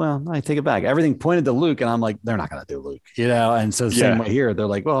I take it back. Everything pointed to Luke, and I'm like, they're not going to do Luke, And so same way here, they're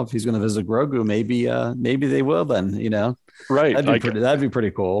like, well, if he's going to visit Grogu, maybe they will then, Right. That'd be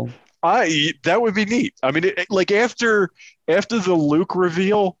pretty cool. That would be neat. I mean, like after the Luke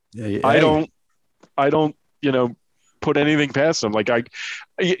reveal, I don't put anything past them. Like like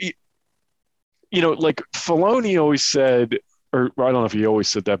Filoni always said, or I don't know if he always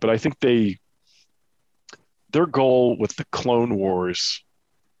said that, but I think their goal with the Clone Wars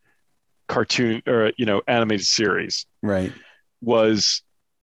cartoon or animated series, right, was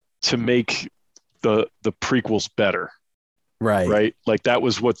to make the prequels better. Right. Like that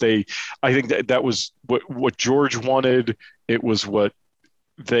was what I think that was what George wanted. It was what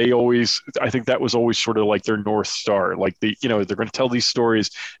I think that was always sort of like their North Star. Like they're going to tell these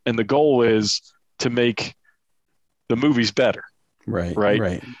stories, and the goal is to make the movies better.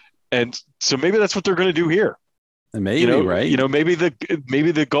 Right. And so maybe that's what they're going to do here. Maybe, right. Maybe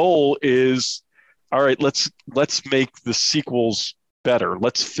the goal is, all right, let's make the sequels better.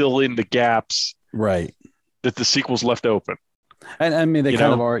 Let's fill in the gaps. Right. That the sequels left open. And I mean, they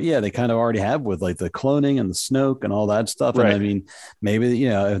kind of already have with like the cloning and the Snoke and all that stuff. Right. And I mean, maybe,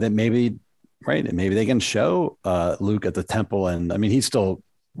 maybe they can show Luke at the temple. And I mean, he's still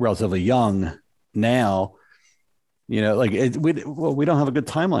relatively young now, we don't have a good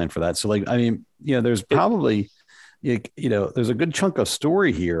timeline for that. So like, I mean, there's probably, there's a good chunk of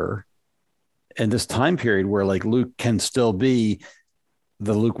story here in this time period where like Luke can still be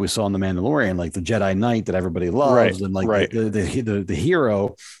the Luke we saw in The Mandalorian, like the Jedi Knight that everybody loves, and like the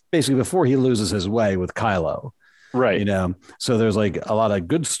hero, basically before he loses his way with Kylo, right? So there's like a lot of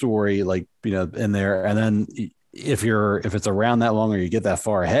good story, like in there, and then if it's around that long or you get that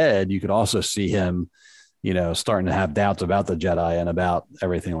far ahead, you could also see him, starting to have doubts about the Jedi and about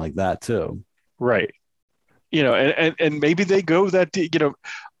everything like that too, right? And maybe they go that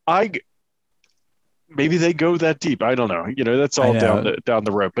maybe they go that deep. I don't know. That's all down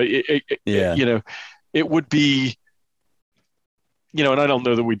the road. But it would be, and I don't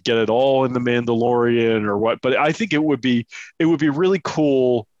know that we'd get it all in The Mandalorian or what, but I think it would be really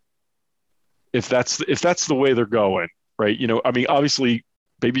cool if that's the way they're going, right? I mean, obviously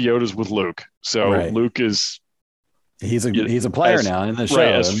Baby Yoda's with Luke, so right. Luke is he's a player now in the show.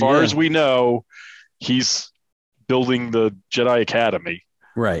 Right, as far as we know, he's building the Jedi Academy.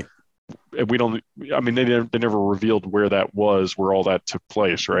 Right. And we don't. I mean, they never revealed where all that took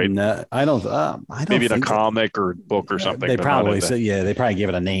place, right? No, I don't. Maybe in a comic or book or something. They probably said, they probably gave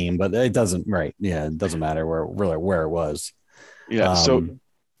it a name, but it doesn't. Right? Yeah, it doesn't matter where it was. Yeah.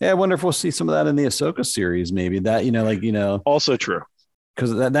 I wonder if we'll see some of that in the Ahsoka series. Maybe that Also true,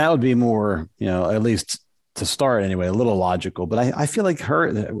 because that would be more at least to start anyway, a little logical. But I feel like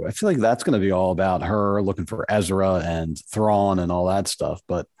that's going to be all about her looking for Ezra and Thrawn and all that stuff.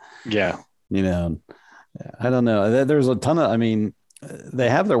 But yeah, I don't know. There's a ton of, I mean, they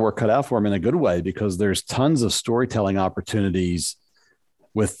have their work cut out for them in a good way because there's tons of storytelling opportunities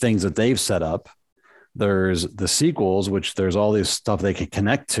with things that they've set up. There's the sequels, which there's all this stuff they can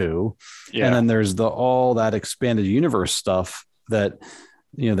connect to. Yeah. And then there's all that expanded universe stuff that,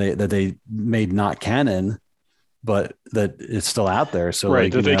 they made not canon, but that it's still out there. So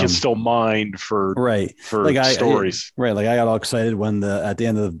right, that they can still mine for stories. Right. Like I got all excited when at the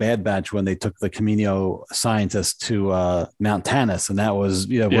end of the Bad Batch, when they took the Camino scientists to Mount Tannis. And that was,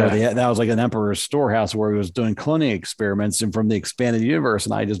 that was like an Emperor's storehouse where he was doing cloning experiments and from the expanded universe.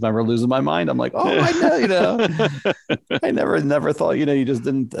 And I just remember losing my mind. I'm like, oh, I know, I never thought, you just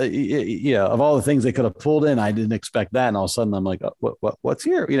didn't, of all the things they could have pulled in, I didn't expect that. And all of a sudden I'm like, oh, what's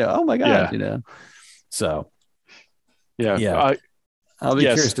here? Oh my God, so. Yeah. I'll be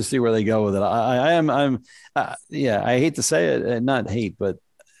curious to see where they go with it. I hate to say it, not hate, but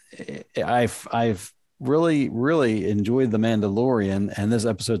I've really, really enjoyed The Mandalorian, and this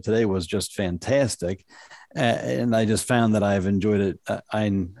episode today was just fantastic. And I just found that I've enjoyed it. I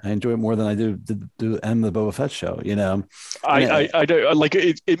enjoy it more than I do and the Boba Fett show. I do, like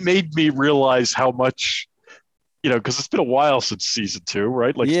it made me realize how much. Because it's been a while since season 2,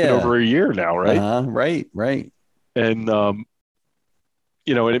 right? Like it's been over a year now, right? Right. And and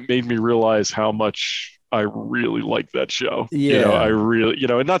it made me realize how much I really like that show. I really,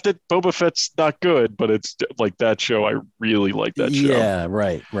 and not that Boba Fett's not good, but it's like that show. I really like that show. Yeah,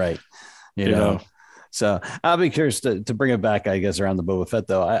 right. So I'll be curious to bring it back, I guess, around the Boba Fett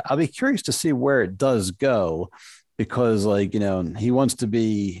though. I'll be curious to see where it does go. Because he wants to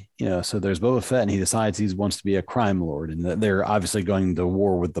be, so there's Boba Fett and he decides he wants to be a crime lord and they're obviously going to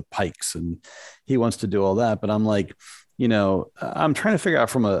war with the Pikes and he wants to do all that. But I'm like, I'm trying to figure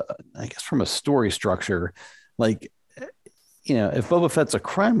out from a story structure, like, if Boba Fett's a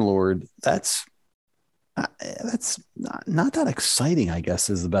crime lord, that's not that exciting, I guess,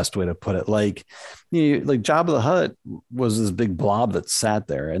 is the best way to put it. Like, like Jabba the Hutt was this big blob that sat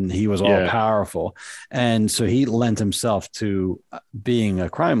there and he was all powerful. And so he lent himself to being a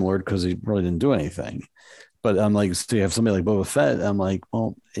crime lord because he really didn't do anything. But I'm like, so you have somebody like Boba Fett. I'm like,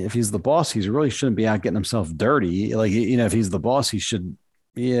 well, if he's the boss, he really shouldn't be out getting himself dirty. Like, if he's the boss, he should,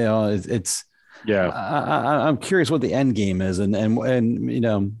 it's. Yeah. I'm curious what the end game is. And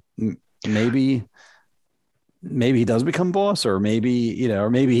maybe he does become boss, or maybe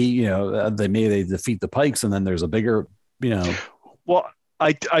they defeat the Pikes and then there's a bigger, Well,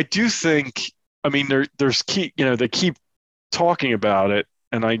 I do think, I mean, there's they keep talking about it,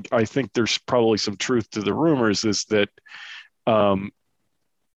 and I think there's probably some truth to the rumors is that the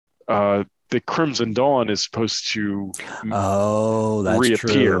Crimson Dawn is supposed to that's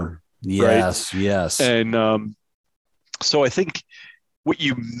reappear. True. Yes, right? Yes. And so I think what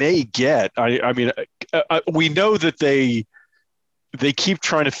you may get, I mean, we know that they keep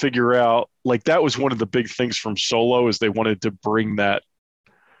trying to figure out, like, that was one of the big things from Solo is they wanted to bring that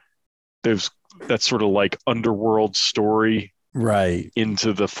sort of like underworld story right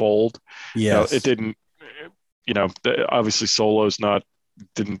into the fold. Yes. It didn't, obviously Solo's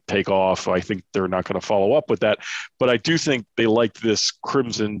didn't take off. I think they're not going to follow up with that, but I do think they like this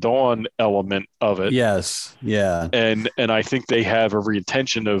Crimson Dawn element of it. Yes. Yeah. And I think they have every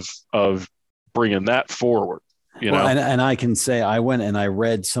intention of bringing that forward. And I can say I went and I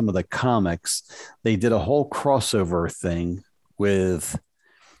read some of the comics. They did a whole crossover thing with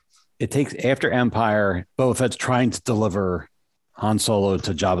it takes after Empire, Boba Fett's trying to deliver Han Solo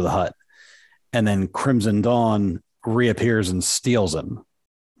to Jabba the Hutt, and then Crimson Dawn reappears and steals him.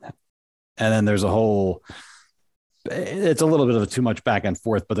 And then there's a whole it's a little bit of a too much back and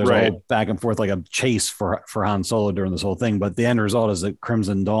forth, but there's a whole back and forth, like a chase for Han Solo during this whole thing. But the end result is that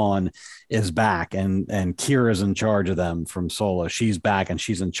Crimson Dawn is back, and Kira's in charge of them from Solo. She's back and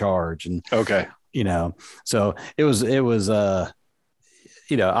she's in charge. And so it was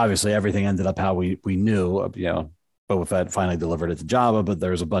obviously everything ended up how we knew. Boba Fett finally delivered it to Jabba, but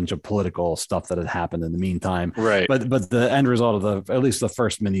there's a bunch of political stuff that had happened in the meantime. Right. But the end result of at least the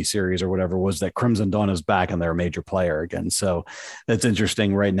first miniseries or whatever was that Crimson Dawn is back and they're a major player again. So it's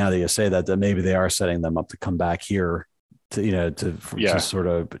interesting right now that you say that maybe they are setting them up to come back here to sort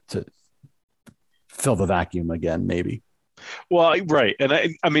of to fill the vacuum again, maybe. Well, right. And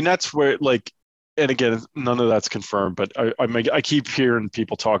I mean, that's where and again, none of that's confirmed, but I keep hearing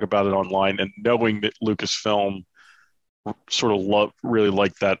people talk about it online, and knowing that Lucasfilm sort of really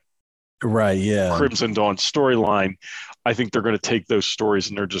like that Crimson Dawn storyline, I think they're going to take those stories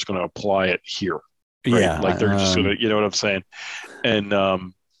and they're just going to apply it here, right? Like they're just going to, you know what I'm saying?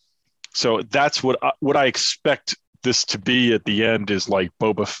 And so that's what I expect this to be at the end, is like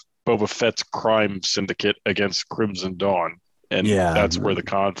Boba Fett's crime syndicate against Crimson Dawn, and that's where the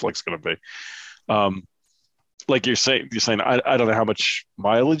conflict's going to be. Like you're saying I don't know how much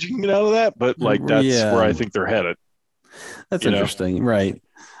mileage you can get out of that, but like that's where I think they're headed. That's interesting. Right.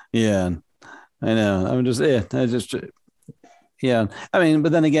 Yeah. I know. I'm just, I mean,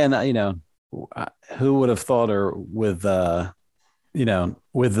 but then again, who would have thought, or with the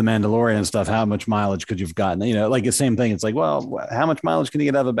Mandalorian stuff, how much mileage could you've gotten? Like the same thing. It's like, well, how much mileage can you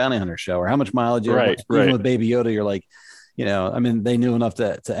get out of a bounty hunter show, or how much mileage? Even with Baby Yoda, you're like, I mean, they knew enough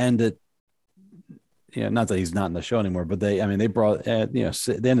to end it. Not that he's not in the show anymore, but they brought the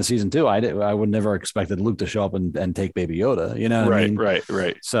end of season 2. I would never expected Luke to show up and take Baby Yoda. You know what I mean?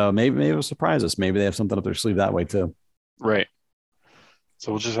 Right. So maybe it will surprise us. Maybe they have something up their sleeve that way too. Right.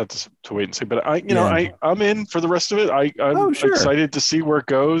 So we'll just have to wait and see. But I'm in for the rest of it. I'm excited to see where it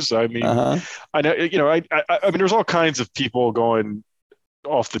goes. I mean, I know I mean, there's all kinds of people going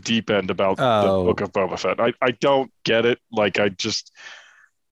off the deep end about the Book of Boba Fett. I don't get it. Like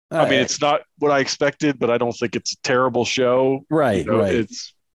I mean, it's not what I expected, but I don't think it's a terrible show. Right.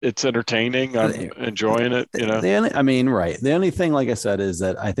 It's entertaining. I'm enjoying it. The only thing, like I said, is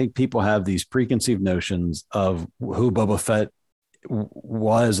that I think people have these preconceived notions of who Boba Fett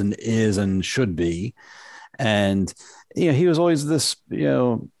was and is and should be. And, he was always this,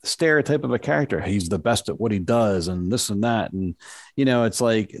 stereotype of a character. He's the best at what he does and this and that. And, it's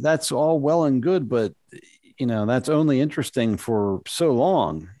like, that's all well and good, but that's only interesting for so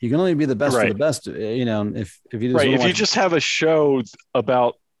long. You can only be the best of the best, if you just if you just have a show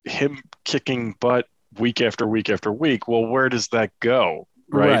about him kicking butt week after week after week, well, where does that go?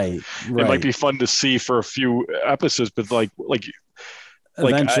 Right. It might be fun to see for a few episodes, but like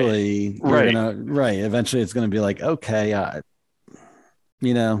eventually, eventually it's going to be like, okay,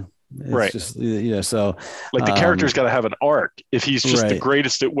 it's just, so like the character's got to have an arc. If he's just the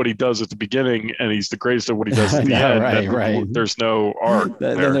greatest at what he does at the beginning and he's the greatest at what he does at the end, there's no arc.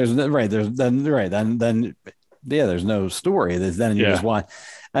 Then there's no story. Then you just watch,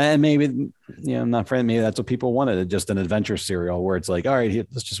 and maybe maybe that's what people wanted, just an adventure serial where it's like, all right,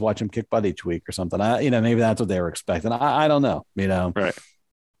 let's just watch him kick butt each week or something. Maybe that's what they were expecting. I don't know. Right.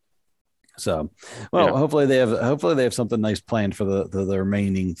 So, hopefully they have something nice planned for the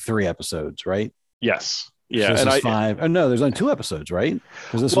remaining 3 episodes, right? Yes. Yeah. So this is 5. Oh no, there's only 2 episodes, right?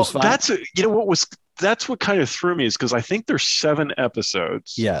 Because this was 5. That's what kind of threw me, is because I think there's 7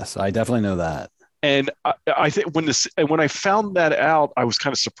 episodes. Yes, I definitely know that. And I think when I found that out, I was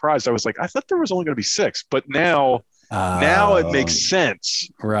kind of surprised. I was like, I thought there was only going to be 6, but now it makes sense.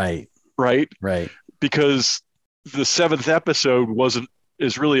 Right. Because the 7th episode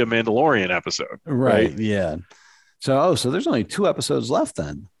is really a Mandalorian episode. Right. Yeah. So there's only 2 episodes left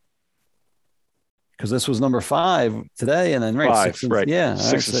then. Because this was number 5 today, and then 5, 6 and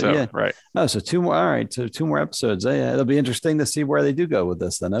 7, right? Oh, so 2 more. All right, so 2 more episodes. Yeah, it'll be interesting to see where they do go with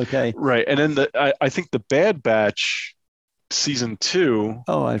this. Then, okay, right. And then I think the Bad Batch season 2.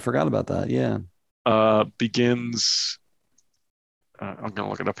 Oh, I forgot about that. Yeah, begins. I'm gonna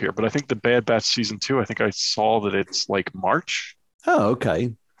look it up here, but I think the Bad Batch season 2. I think I saw that it's like March. Oh,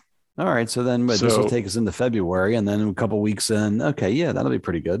 okay. All right. So then, this will take us into February, and then a couple weeks in. Okay, yeah, that'll be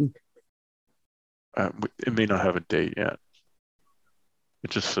pretty good. It may not have a date yet.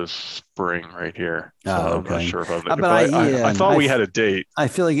 It just says spring right here. So okay. I'm not sure if I thought we had a date. I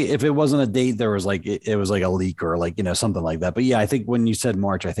feel like if it wasn't a date, there was like it was like a leak or like something like that. But yeah, I think when you said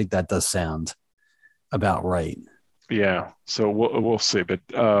March, I think that does sound about right. Yeah. So we'll see. But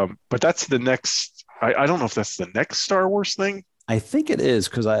that's the next. I don't know if that's the next Star Wars thing. I think it is,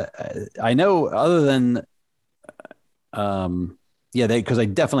 because I know, other than Yeah, because they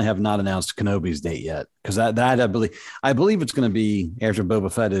definitely have not announced Kenobi's date yet. Because that I believe it's going to be after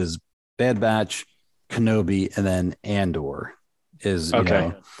Boba Fett is Bad Batch, Kenobi, and then Andor is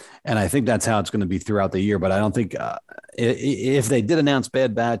okay. And I think that's how it's going to be throughout the year. But I don't think if they did announce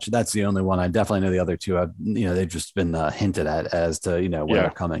Bad Batch, that's the only one. I definitely know the other two. They've just been hinted at as to when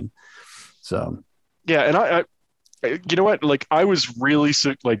they're coming. So yeah, and I you know what? Like I was really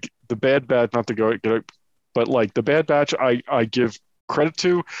sick. Like the Bad Batch, not to go, but like the Bad Batch, I give credit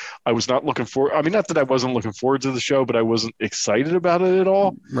to. I was not looking for. I mean, not that I wasn't looking forward to the show, but I wasn't excited about it at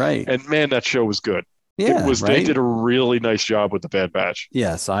all. Right. And man, that show was good. Yeah, it was. Right? They did a really nice job with the Bad Batch.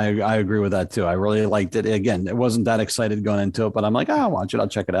 Yes, I agree with that too. I really liked it. Again, it wasn't that excited going into it, but I'm like, I'll watch it. I'll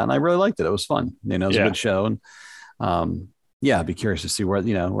check it out, and I really liked it. It was fun. It was a good show, and I'd be curious to see where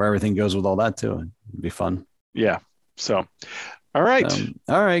where everything goes with all that too. It'd be fun. Yeah. So, all right.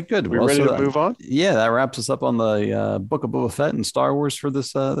 All right, good. We ready to move on? Yeah, that wraps us up on the Book of Boba Fett and Star Wars for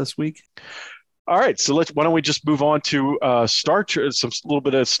this week. All right, so why don't we just move on to Star Trek? Some little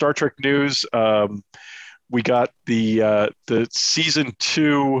bit of Star Trek news. We got the season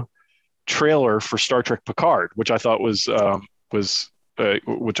 2 trailer for Star Trek Picard, which I thought was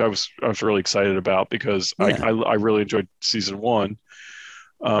which I was really excited about because I really enjoyed season 1.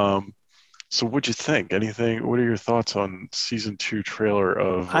 So what'd you think? Anything? What are your thoughts on season 2 trailer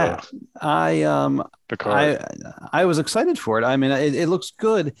of Picard? I was excited for it. I mean, it looks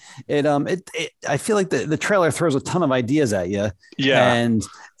good. I feel like the trailer throws a ton of ideas at you. Yeah. And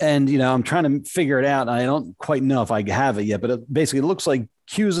I'm trying to figure it out. And I don't quite know if I have it yet, but it basically looks like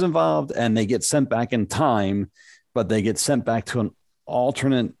Q's involved and they get sent back in time, but they get sent back to an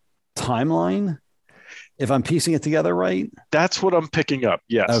alternate timeline. If I'm piecing it together right. That's what I'm picking up.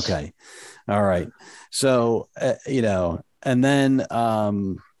 Yes. Okay. All right. So, and then,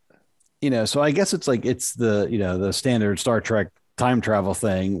 so I guess it's the, the standard Star Trek time travel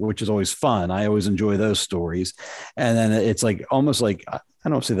thing, which is always fun. I always enjoy those stories. And then it's like, almost like, I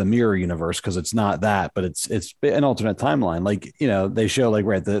don't say the mirror universe because it's not that, but it's an alternate timeline. Like, they show like,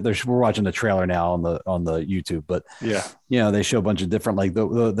 right. We're watching the trailer now on the YouTube, but they show a bunch of different, like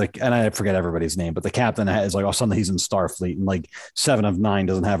the and I forget everybody's name, but the captain is like, all of a sudden he's in Starfleet and like 7 of 9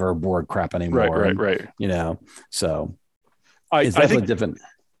 doesn't have her Borg crap anymore. Right. So it's definitely different.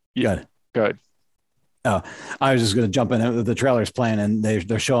 Yeah. Good. Oh, I was just going to jump in. The trailer's playing, and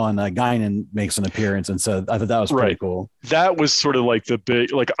they're showing Guinan makes an appearance, and so I thought that was pretty cool. That was sort of like the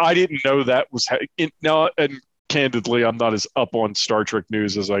big, like I didn't know that was now. And candidly, I'm not as up on Star Trek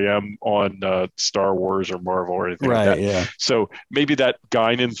news as I am on Star Wars or Marvel or anything like that. Yeah. So maybe that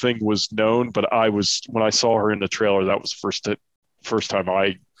Guinan thing was known, but when I saw her in the trailer, that was the first time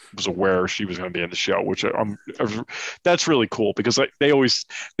I was aware she was going to be in the show, which that's really cool because they always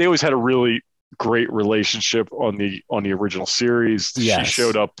had a really great relationship on the original series. Yes. She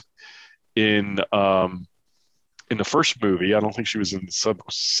showed up in the first movie. I don't think she was in the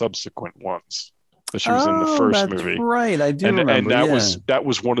subsequent ones, but she was in the first movie. Right, I do remember. And that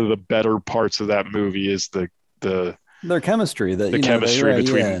was one of the better parts of that movie is their chemistry. Chemistry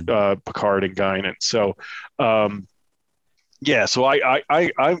between Picard and Guinan. So, so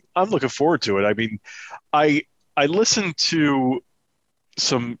I'm looking forward to it. I mean, I listened to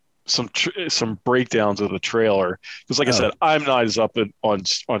some breakdowns of the trailer because like I said, I'm not as up on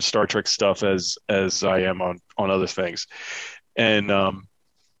Star Trek stuff as I am on other things. And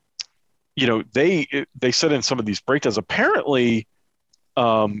they said in some of these breakdowns apparently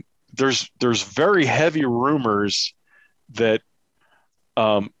there's very heavy rumors that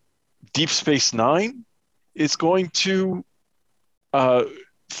Deep Space Nine is going to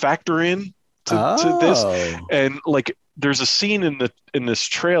factor in to this, and like there's a scene in this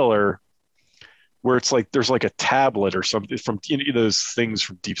trailer where it's like there's like a tablet or something from those things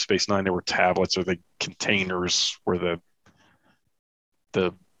from Deep Space Nine. There were tablets or the containers where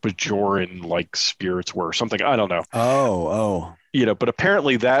the Bajoran like spirits were or something. I don't know. But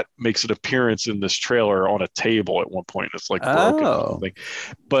apparently that makes an appearance in this trailer on a table at one point. It's like broken or something.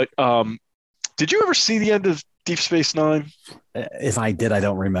 But did you ever see the end of Deep Space Nine? If I did, I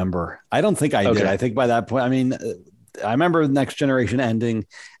don't remember. I don't think I did. I think by that point, I mean, I remember Next Generation ending,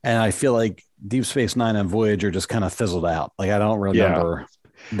 and I feel like Deep Space Nine and Voyager just kind of fizzled out. Like I don't remember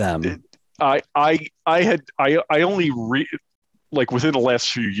them. I only like within the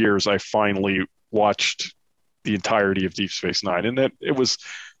last few years, I finally watched the entirety of Deep Space Nine, and that it was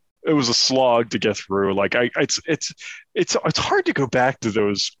a slog to get through. Like it's hard to go back to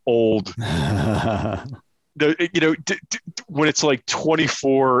those old. When it's like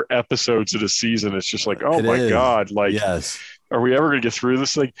 24 episodes in a season, it's just like, oh my God, like, yes, are we ever going to get through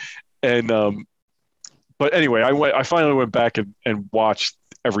this thing? And, but anyway, I finally went back and watched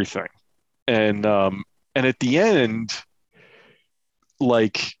everything, and at the end,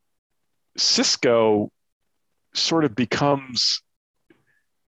 like Sisko sort of becomes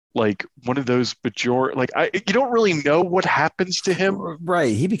like one of those Bajor, like you don't really know what happens to him.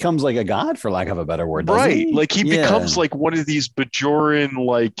 Right. He becomes like a god, for lack of a better word. Right. Like he becomes like one of these Bajoran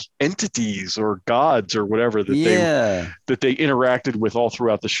like entities or gods or whatever that they interacted with all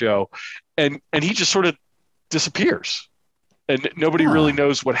throughout the show. And he just sort of disappears. And nobody really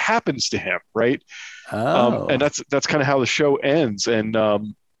knows what happens to him, right? And that's kind of how the show ends. And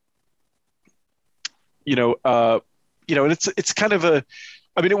and it's kind of a,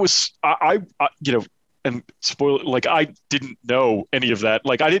 I mean, it was I and spoiler, like I didn't know any of that.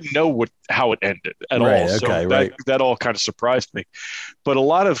 Like I didn't know how it ended at all. So that all kind of surprised me. But a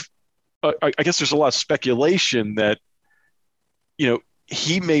lot of, I guess there's a lot of speculation that,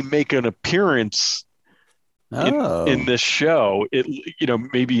 he may make an appearance in this show.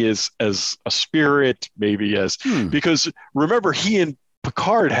 Maybe as a spirit, maybe as because remember he and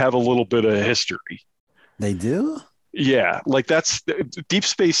Picard have a little bit of history. They do? Yeah, like that's Deep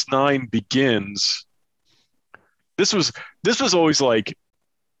Space Nine begins. This was always like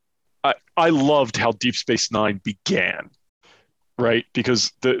I loved how Deep Space Nine began, right?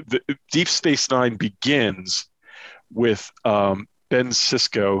 Because the Deep Space Nine begins with Ben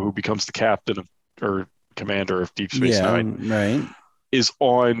Sisko, who becomes the captain or commander of Deep Space Nine. Right.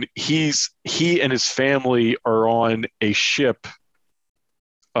 He and his family are on a ship.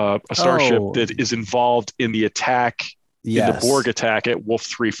 A starship that is involved in the attack, in the Borg attack at Wolf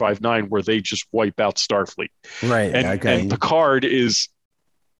 359, where they just wipe out Starfleet. Right. And Picard is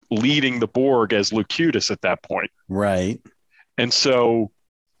leading the Borg as Locutus at that point. Right. And so,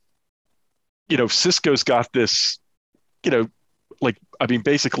 Sisko's got this,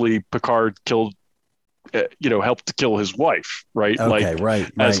 basically Picard killed, helped to kill his wife, right?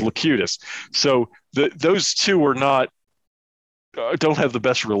 As Locutus. So those two are not, don't have the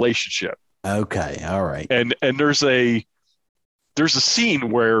best relationship. Okay, all right. And there's a scene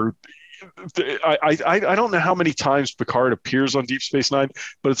where I don't know how many times Picard appears on Deep Space Nine,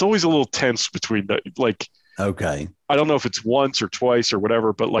 but it's always a little tense between Okay. I don't know if it's once or twice or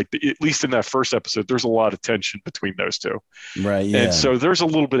whatever, but at least in that first episode, there's a lot of tension between those two. Right. Yeah. And so there's a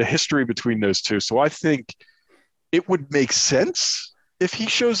little bit of history between those two. So I think it would make sense if he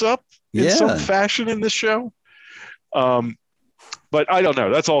shows up in some fashion in this show. But I don't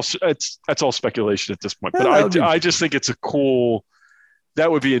know. That's all speculation at this point. But I just think it's that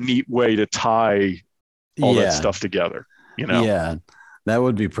would be a neat way to tie all that stuff together. Yeah, that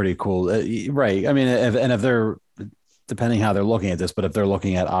would be pretty cool. Right. I mean, if they're, depending how they're looking at this, but if they're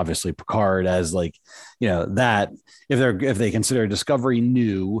looking at obviously Picard as that, if they consider Discovery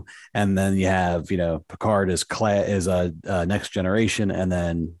new, and then you have Picard is a Next Generation, and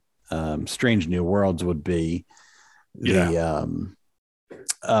then Strange New Worlds would be the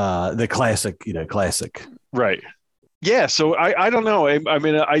classic. Right. Yeah. So I don't know. I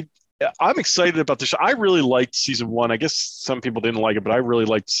mean, I'm excited about this show. I really liked season one. I guess some people didn't like it, but I really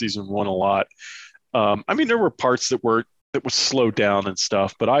liked season one a lot. I mean, there were parts that was slowed down and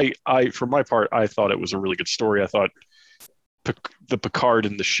stuff, but I, for my part, I thought it was a really good story. I thought the Picard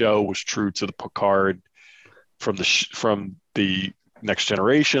in the show was true to the Picard from the Next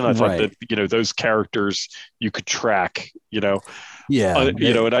Generation. I thought that those characters you could track. And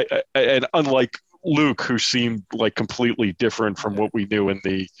unlike Luke, who seemed like completely different from what we knew in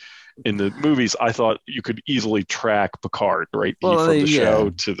the movies, I thought you could easily track Picard from the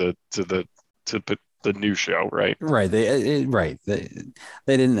show to the new show, right? Right. They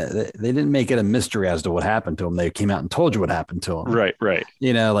didn't make it a mystery as to what happened to him. They came out and told you what happened to him. Right.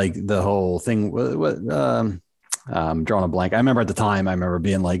 Like the whole thing. I'm drawing a blank. I remember at the time,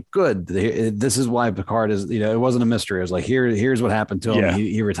 being like, good, this is why Picard is, it wasn't a mystery. It was like, here's what happened to him. Yeah.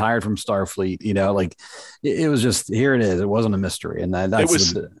 He retired from Starfleet, it was just, here it is. It wasn't a mystery. And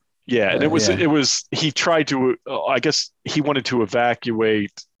it was, he tried to, I guess he wanted to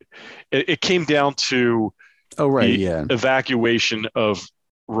evacuate. It came down to evacuation of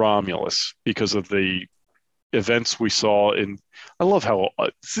Romulus because of the events we saw in. I love how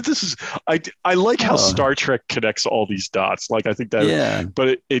this is. I like how Star Trek connects all these dots. Like I think that,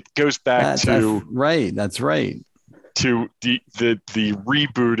 but it goes back to That's right. To the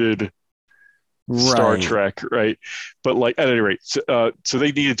rebooted Star Trek, right? But at any rate, so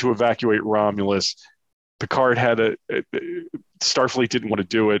they needed to evacuate Romulus. Picard had Starfleet didn't want to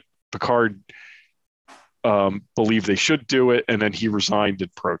do it. Picard believed they should do it, and then he resigned in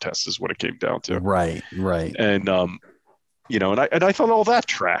protest is what it came down to. Right. And and I thought all that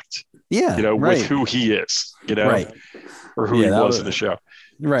tracked. Yeah, with who he is, right, or who he was in the show.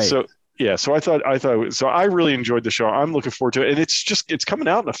 Right. So yeah, so I thought so I really enjoyed the show. I'm looking forward to it, and it's coming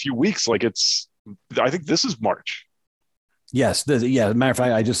out in a few weeks. Like I think this is March. Yes. Matter of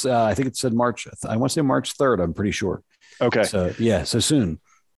fact, I just I think it said March. I want to say March 3rd. I'm pretty sure. Okay. So yeah, so soon.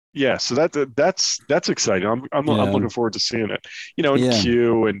 Yeah, so that's exciting. I'm looking forward to seeing it. And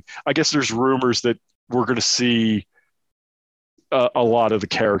Q, and I guess there's rumors that we're going to see a lot of the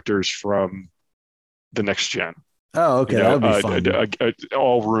characters from the next gen. Oh, okay, that would be fun.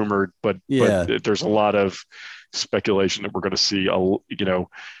 All rumored, but there's a lot of speculation that we're going to see a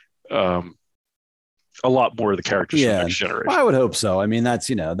lot more of the characters from the next generation. Well, I would hope so. I mean,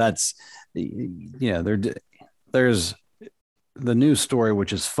 there's the news story,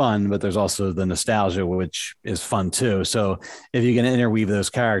 which is fun, but there's also the nostalgia, which is fun too. So if you can interweave those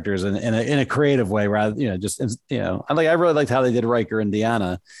characters in a creative way, rather, I really liked how they did Riker and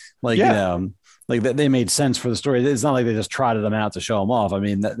Deanna, like they made sense for the story. It's not like they just trotted them out to show them off. I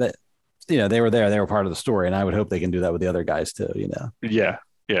mean, they were there, they were part of the story, and I would hope they can do that with the other guys too. Yeah.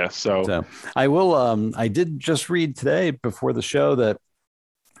 Yeah. So I will. I did just read today before the show that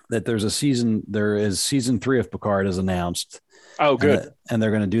there is season 3 of Picard is announced. Oh, good. And they're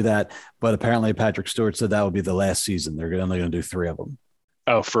going to do that. But apparently Patrick Stewart said that would be the last season. They're only going to do 3 of them.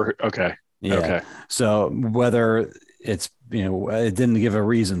 Oh, okay. Yeah. Okay. So whether it's, it didn't give a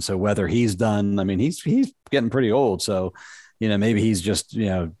reason. So whether he's done, I mean, he's getting pretty old. So, maybe he's just,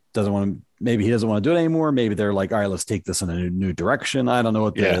 doesn't want to, maybe he doesn't want to do it anymore. Maybe they're like, all right, let's take this in a new direction. I don't know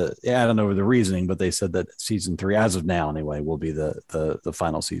I don't know the reasoning, but they said that season 3, as of now anyway, will be the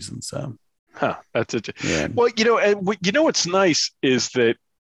final season. So, that's it. Yeah. Well, what's nice is that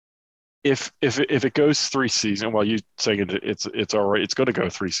if it goes 3 seasons, well, you saying it's all right, it's going to go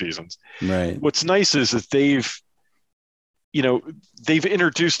 3 seasons. Right. What's nice is that they've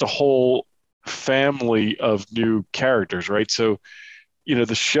introduced a whole family of new characters, right? So,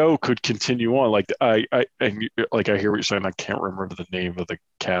 the show could continue on. Like I hear what you're saying. I can't remember the name of the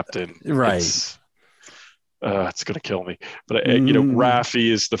captain. Right. It's going to kill me. But Raffi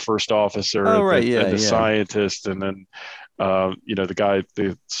is the first officer. Oh, right. And the scientist, and then the guy,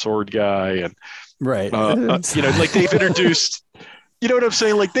 the sword guy, and right. like they've introduced. You know what I'm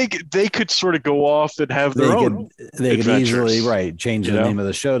saying? Like they could sort of go off and have their own. They could easily change the name of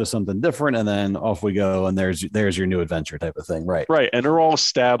the show to something different, and then off we go, and there's your new adventure type of thing, right? Right, and they're all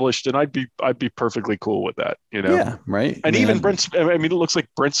established, and I'd be perfectly cool with that, Yeah, right. And even Brent. I mean, it looks like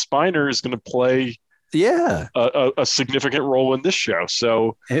Brent Spiner is going to play a significant role in this show.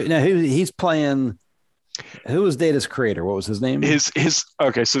 So now he's playing. Who was Data's creator? What was his name?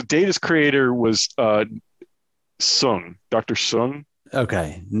 Okay, so Data's creator was Sung, Dr. Sung.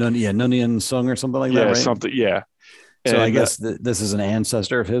 Okay. Nunnian Sung or something like that, right? Something, yeah. So I guess this is an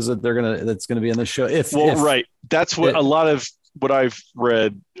ancestor of his that's going to be in the show. Right. That's what a lot of what I've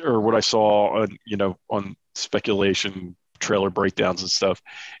read or what I saw on speculation, trailer breakdowns and stuff,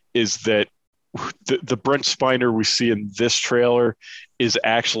 is that the Brent Spiner we see in this trailer is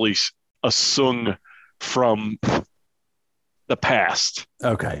actually a Sung from the past.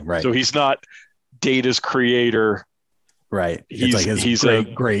 Okay, right. So he's not Data's creator. Right. He's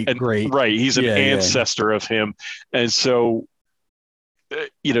great. Right. He's an ancestor of him. And so,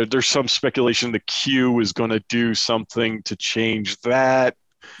 there's some speculation that Q is going to do something to change that.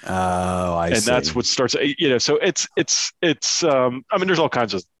 Oh, I see. And that's what starts, so it's I mean, there's all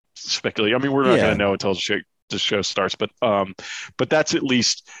kinds of speculation. I mean, we're not going to know until the show starts, but that's at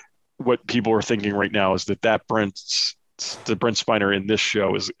least what people are thinking right now, is that the Brent Spiner in this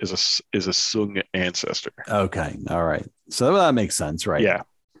show is a Sung ancestor. Okay. All right. So that makes sense, right? Yeah.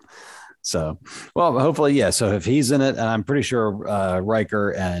 So, well, hopefully, yeah. So if he's in it, and I'm pretty sure Riker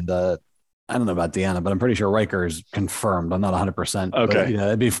and I don't know about Deanna, but I'm pretty sure Riker is confirmed. I'm not 100%. Okay. But,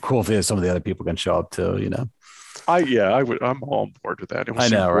 it'd be cool if some of the other people can show up too. I would. I'm all on board with that. And we'll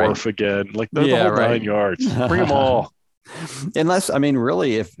see Worf again, like the whole 9 yards. Bring them all. Unless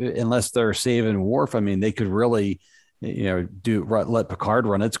they're saving Worf, I mean, they could really. Let Picard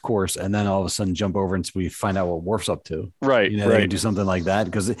run its course, and then all of a sudden jump over and we find out what Worf's up to. Right. They could do something like that,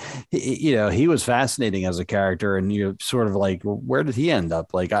 because he was fascinating as a character, and sort of like, where did he end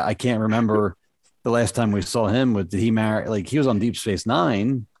up? Like I can't remember the last time we saw him. Did he marry? Like he was on Deep Space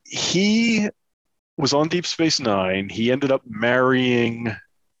Nine. He was on Deep Space Nine. He ended up marrying.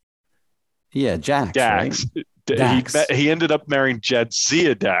 Yeah, Jax. Dax. Right? He ended up marrying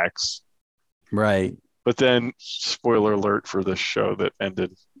Jadzia Dax. Right. But then, spoiler alert for this show that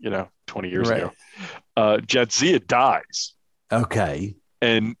ended, 20 years ago, Jadzia dies. Okay.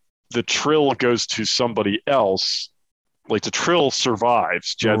 And the Trill goes to somebody else, like the Trill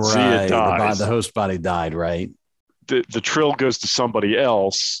survives. Jadzia dies. The host body died, right? The Trill goes to somebody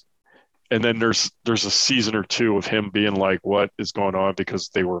else, and then there's a season or two of him being like, what is going on, because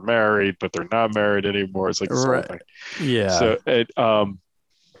they were married but they're not married anymore. It's like this whole thing. Yeah. So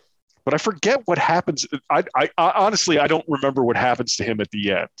but I forget what happens. I honestly, I don't remember what happens to him at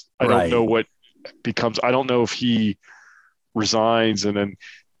the end. I don't know what becomes. I don't know if he resigns and then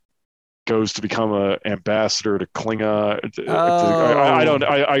goes to become an ambassador to Klinga. I don't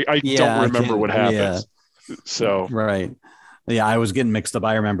remember what happens. Yeah. So right. Yeah, I was getting mixed up.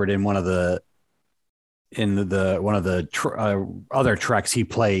 I remembered in one of the other Treks he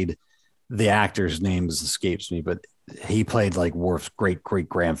played, the actor's name escapes me, but he played like Worf's great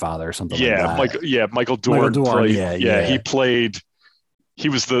grandfather or something. Like that. Michael Dorn played. He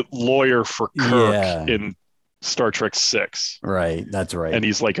was the lawyer for Kirk in Star Trek VI. Right, that's right. And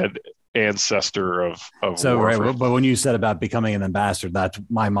he's like an ancestor of so Worf. Right. But when you said about becoming an ambassador, that's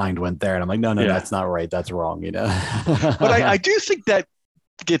my mind went there, and I'm like, no, that's not right. That's wrong. But I do think that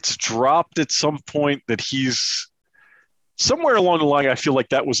gets dropped at some point. That he's somewhere along the line. I feel like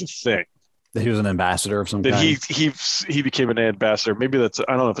that was a thing. That he was an ambassador of some kind. That he became an ambassador. Maybe that's, I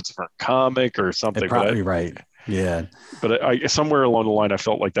don't know if it's a comic or something. Probably right. Yeah. But I somewhere along the line, I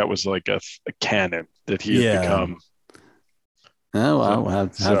felt like that was like a canon that he had become. Oh, well, we'll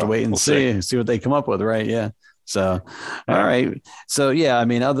have to wait and see what they come up with. Right. Yeah. So, all right. So, yeah, I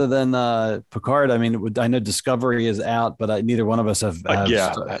mean, other than Picard, I mean, I know Discovery is out, but neither one of us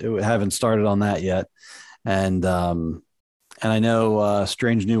haven't started on that yet. And I know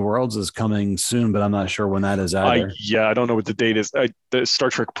Strange New Worlds is coming soon, but I'm not sure when that is either. I don't know what the date is. The Star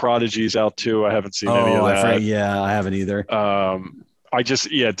Trek Prodigy is out too. I haven't seen any of that. I haven't either.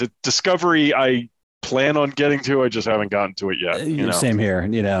 Discovery I plan on getting to. I just haven't gotten to it yet. Same here.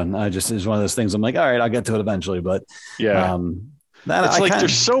 It's one of those things. I'm like, all right, I'll get to it eventually. But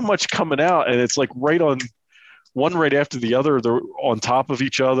there's so much coming out, and it's like right on one right after the other. They're on top of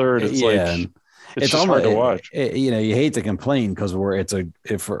each other, and it's just hard to watch. You hate to complain because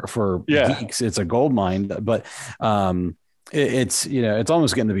for geeks, it's a gold mine, but it's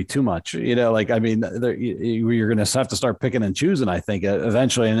almost getting to be too much. Like, I mean, you're going to have to start picking and choosing, I think,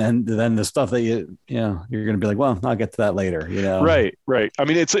 eventually, and then the stuff that you're going to be like, well, I'll get to that later. Right. I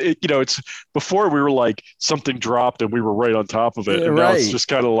mean, it's before we were like something dropped and we were right on top of it, and now it's just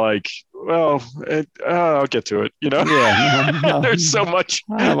kind of like, well, I'll get to it. Yeah, there's so much.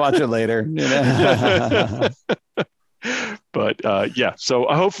 I'll watch it later. But so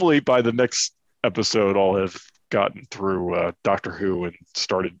hopefully by the next episode, I'll have gotten through Doctor Who and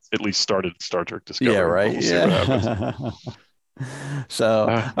started Star Trek Discovery. Yeah, right. We'll see what happens. So,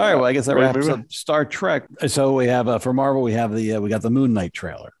 all right. Well, I guess that wraps up Star Trek. So we have for Marvel, we have we got the Moon Knight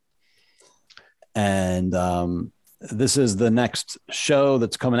trailer, and this is the next show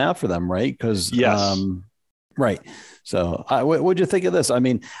that's coming out for them, right? Because right. So, what'd you think of this? I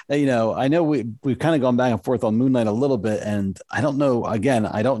mean, I know we've kind of gone back and forth on Moon Knight a little bit, and I don't know. Again,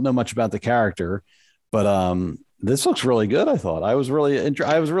 I don't know much about the character, but this looks really good. I thought I was really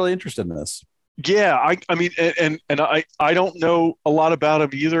interested in this. Yeah, I mean, and I don't know a lot about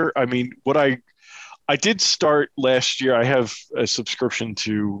him either. I mean, what I did start last year. I have a subscription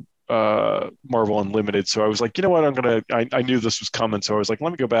to Marvel Unlimited, so I was like, you know what, I knew this was coming, so I was like,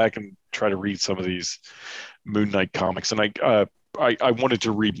 let me go back and try to read some of these Moon Knight comics, and I wanted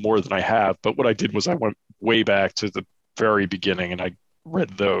to read more than I have, but what I did was I went way back to the very beginning and I read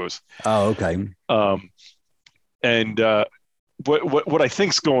those. Oh, okay. And what I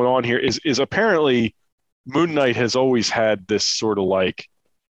think's going on here is apparently Moon Knight has always had this sort of like,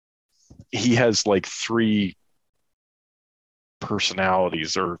 he has like 3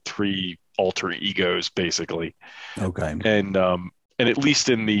 personalities or 3 alter egos basically. Okay. And at least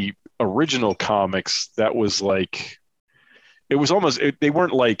in the original comics, that was like, it was almost, they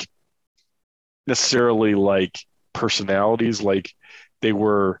weren't like necessarily like personalities, like they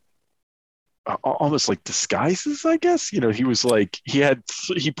were almost like disguises, I guess. He was like,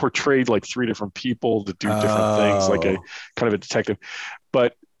 he portrayed like 3 different people to do different things, like a kind of a detective.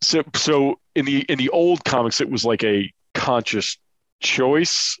 But so in the old comics, it was like a conscious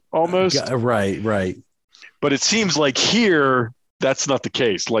choice almost. Right. But it seems like here that's not the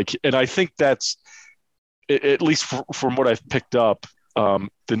case. Like, and I think that's, at least from what I've picked up, the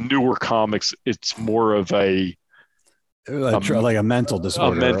newer comics, it's more of a like a mental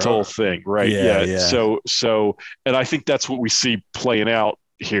disorder, a mental thing, right? Yeah. So, and I think that's what we see playing out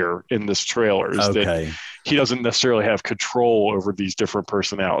here in this trailer is that he doesn't necessarily have control over these different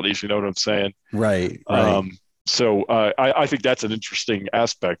personalities. You know what I'm saying? Right. So I think that's an interesting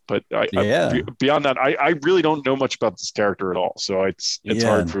aspect, but beyond that, I really don't know much about this character at all. So it's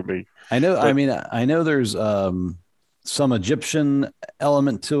hard for me. I know. But, I mean, I know there's some Egyptian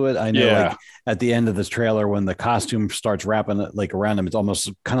element to it. I know, like at the end of this trailer, when the costume starts wrapping like around him, it's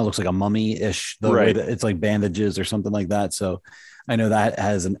almost kind of looks like a mummy-ish. The way that it's like bandages or something like that. So I know that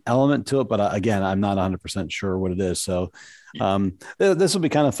has an element to it, but again, I'm not 100% sure what it is. So this will be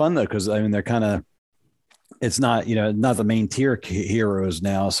kind of fun though, because I mean, they're kind of. It's not, not the main tier heroes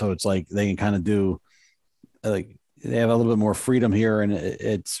now. So it's like they can kind of do like they have a little bit more freedom here. And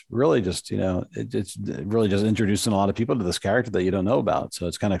it's really just, it's really just introducing a lot of people to this character that you don't know about. So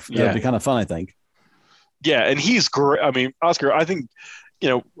it's kind of, it'll be kind of fun, I think. Yeah. And he's great. I mean, Oscar, I think,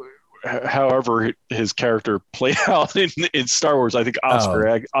 however his character played out in Star Wars, I think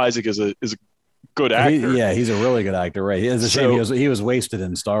Oscar Isaac is a good actor. He's a really good actor, right? It's a shame he was wasted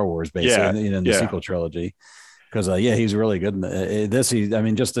in Star Wars, basically, in the sequel trilogy. Because he's really good in this. I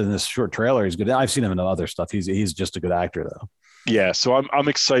mean, just in this short trailer, he's good. I've seen him in other stuff. He's just a good actor, though. Yeah, so I'm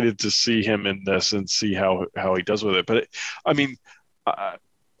excited to see him in this and see how he does with it. But I mean,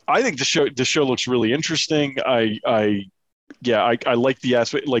 I think the show looks really interesting. I like the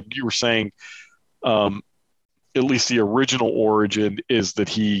aspect, like you were saying. At least the original origin is that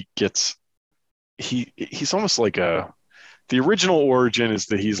he's almost like the original origin is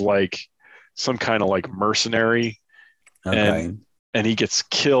that he's like some kind of like mercenary, and he gets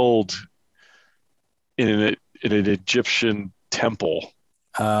killed in an Egyptian temple.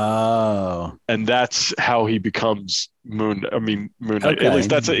 Oh, and that's how he becomes Moon Knight. At least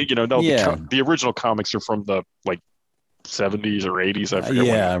that's the original comics are from the like 70s or 80s. I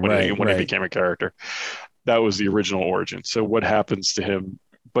forget when he became a character. That was the original origin. So what happens to him?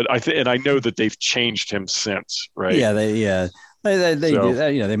 But I know that they've changed him since, right? They do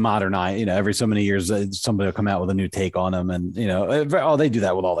that, they modernize, every so many years somebody will come out with a new take on them. And, they do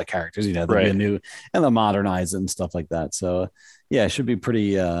that with all the characters, there'll be a new, and they'll modernize it and stuff like that. So it should be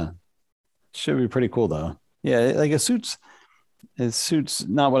pretty cool though. Yeah. Like it suits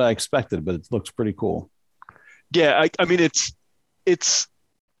not what I expected, but it looks pretty cool. Yeah. I mean,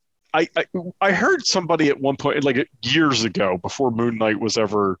 I heard somebody at one point, like years ago, before Moon Knight was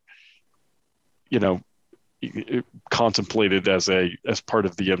ever, contemplated as part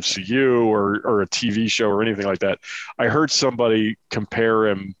of the MCU or a TV show or anything like that. I heard somebody compare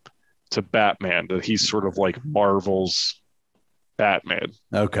him to Batman, that he's sort of like Marvel's Batman.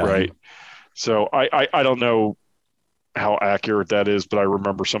 Okay. Right. So I don't know how accurate that is, but I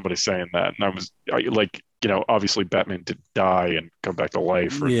remember somebody saying that, and I was like, obviously Batman didn't die and come back to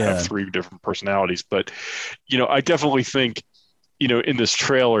life or have three different personalities, but I definitely think in this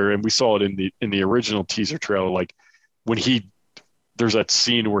trailer, and we saw it in the original teaser trailer, like when there's that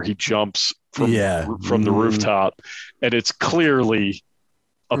scene where he jumps from the rooftop, and it's clearly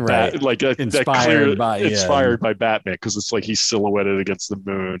inspired by Batman, because it's like he's silhouetted against the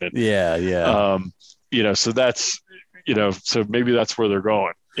moon, and so that's so maybe that's where they're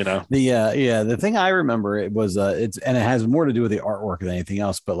going. The thing I remember, it was it has more to do with the artwork than anything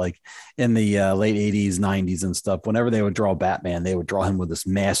else, but like in the late 80s 90s and stuff, whenever they would draw Batman, they would draw him with this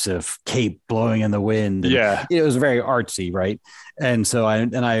massive cape blowing in the wind, and it was very artsy, right? And so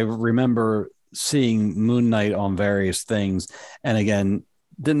I remember seeing Moon Knight on various things, and again,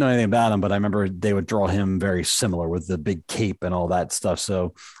 didn't know anything about him, but I remember they would draw him very similar with the big cape and all that stuff.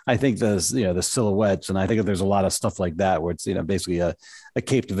 So I think the silhouettes, and I think there's a lot of stuff like that where it's, basically a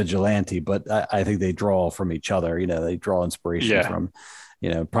caped vigilante, but I think they draw from each other. They draw inspiration from,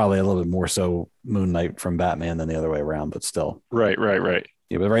 probably a little bit more so Moon Knight from Batman than the other way around, but still. Right.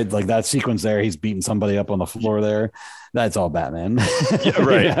 Yeah, but like that sequence there, he's beating somebody up on the floor there. That's all Batman. Yeah,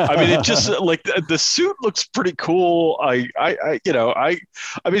 right. I mean, it just like the suit looks pretty cool. I mean,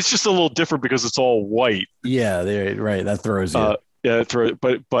 it's just a little different because it's all white. Yeah, right. That throws you.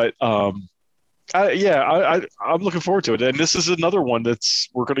 I'm looking forward to it. And this is another one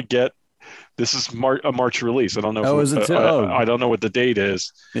we're going to get. This is a March release. I don't know. Is it too? I don't know what the date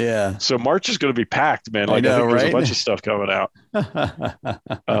is. Yeah. So March is going to be packed, man. Like, I think there's a bunch of stuff coming out.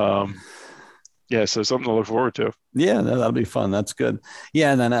 So something to look forward to. Yeah, that'll be fun. That's good.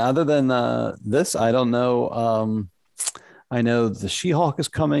 Yeah, and then other than this, I don't know. I know the She-Hulk is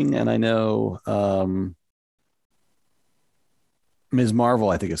coming, and I know Ms. Marvel,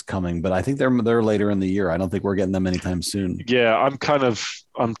 I think, is coming, but I think they're later in the year. I don't think we're getting them anytime soon. Yeah,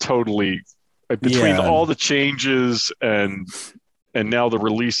 I'm totally between all the changes and now the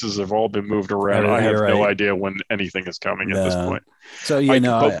releases have all been moved around. I have no idea when anything is coming at this point. So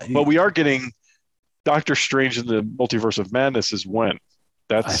but we are getting Doctor Strange in the Multiverse of Madness is when?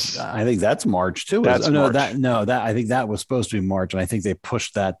 I think that's March too. That's March. I think that was supposed to be March, and I think they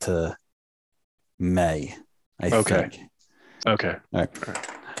pushed that to May. I think. Okay. All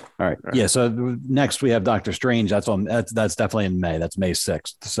right. Yeah. So next we have Doctor Strange. That's definitely in May. That's May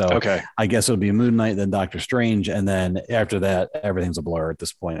 6th. So I guess it'll be Moon Knight, then Doctor Strange, and then after that, everything's a blur at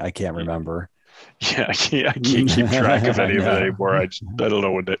this point. I can't remember. Yeah, I can't keep track of any of it anymore. I don't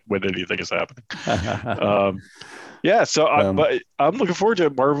know when anything is happening. But I'm looking forward to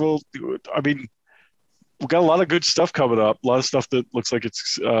it. Marvel. I mean, we've got a lot of good stuff coming up. A lot of stuff that looks like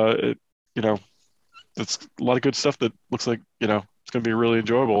it's that's a lot of good stuff that looks like it's going to be really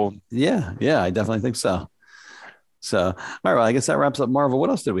enjoyable. Yeah, I definitely think so. So, all right, well, I guess that wraps up Marvel. What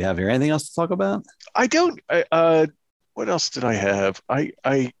else did we have here? Anything else to talk about? What else did I have?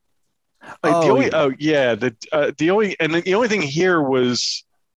 The only thing here was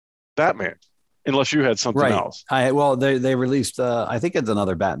Batman, unless you had something else. They released I think it's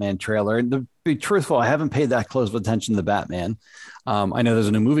another Batman trailer. And to be truthful, I haven't paid that close of attention to Batman. I know there's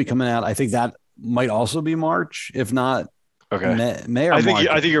a new movie coming out. I think that might also be March, if not May or March.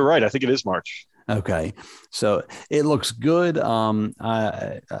 I think you're right. I think it is March. Okay, so it looks good. It's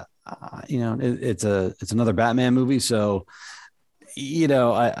another Batman movie, so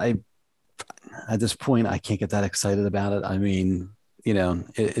I at this point I can't get that excited about it. I mean,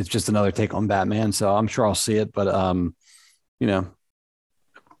 it's just another take on Batman, so I'm sure I'll see it, but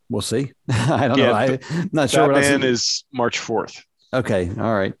we'll see. I don't know. I'm not sure. Batman is March 4th. Okay,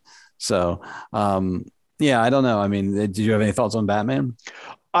 all right. So, I don't know. I mean, did you have any thoughts on Batman?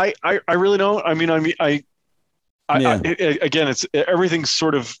 I really don't. Again, it's everything's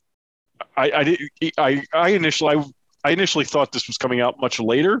sort of. I initially thought this was coming out much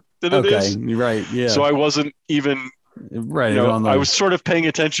later than it is. Right. Yeah. So I wasn't even right. I was sort of paying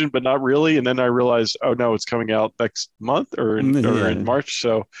attention, but not really. And then I realized, oh no, it's coming out next month or in March.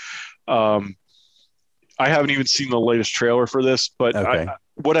 So, I haven't even seen the latest trailer for this. But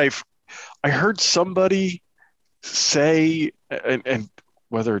I heard somebody say, and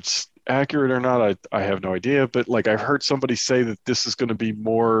whether it's accurate or not, I have no idea. But like I've heard somebody say that this is going to be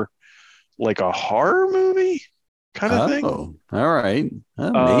more like a horror movie kind of thing. Oh, all right.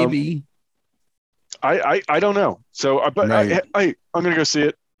 Maybe. I don't know. So, I'm going to go see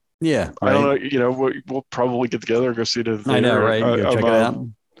it. Yeah. Right. I don't know. We'll probably get together and go see it. I know, right? Go check it out.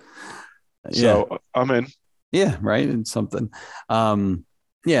 So I'm in. Yeah. Right. It's something. We'll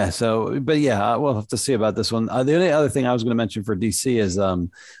have to see about this one. The only other thing I was going to mention for DC is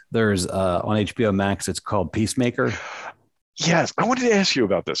there's on HBO Max, it's called Peacemaker. Yes. I wanted to ask you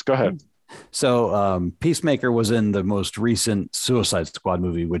about this. Go ahead. So Peacemaker was in the most recent Suicide Squad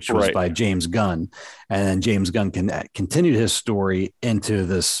movie, which was by James Gunn. And then James Gunn continued his story into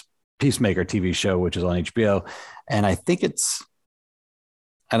this Peacemaker TV show, which is on HBO. And I think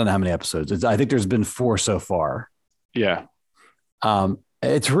I don't know how many episodes. I think there's been 4 so far. Yeah.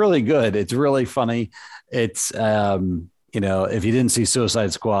 It's really good. It's really funny. It's, if you didn't see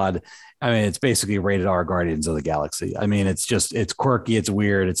Suicide Squad, I mean, it's basically rated R Guardians of the Galaxy. I mean, it's quirky, it's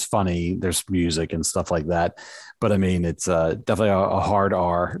weird, it's funny. There's music and stuff like that. But I mean, it's definitely a hard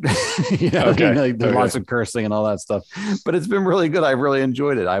R. There's lots of cursing and all that stuff. But it's been really good. I really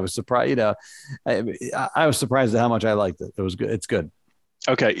enjoyed it. I was surprised. I was surprised at how much I liked it. It was good. It's good.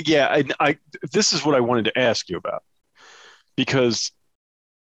 Okay, yeah. And this is what I wanted to ask you about, because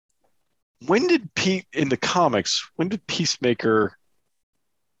when did in the comics? When did Peacemaker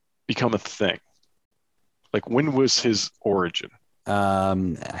become a thing? Like, when was his origin?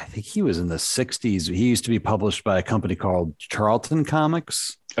 I think he was in the 60s. He used to be published by a company called Charlton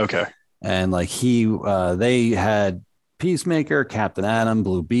Comics. Okay. And like they had Peacemaker, Captain Atom,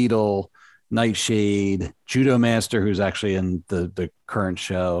 Blue Beetle, Nightshade, Judo Master, who's actually in the current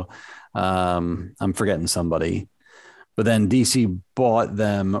show. I'm forgetting somebody. But then DC bought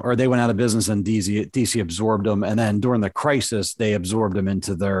them, or they went out of business, and DC absorbed them. And then during the crisis, they absorbed them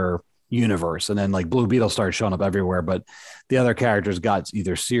into their universe. And then like Blue Beetle started showing up everywhere, but the other characters got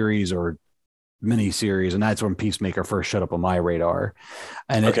either series or mini series. And that's when Peacemaker first showed up on my radar.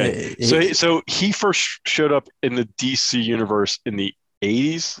 And so he first showed up in the DC universe in the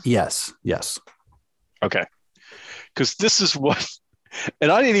 80s. Yes. Okay. Because this is what, and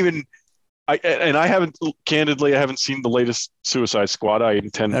I didn't even, I haven't seen the latest Suicide Squad. I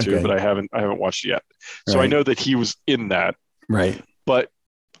intend to, but I haven't watched it yet. So I know that he was in that. Right. But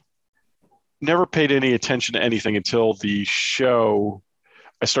never paid any attention to anything until the show.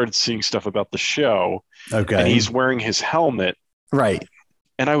 I started seeing stuff about the show. Okay. And he's wearing his helmet. Right.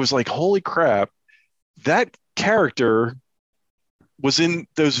 And I was like, holy crap, that character was in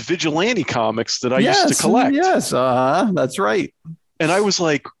those Vigilante comics that I used to collect. Yes. That's right. And I was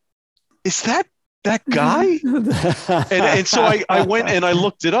like, is that guy? and so I went and I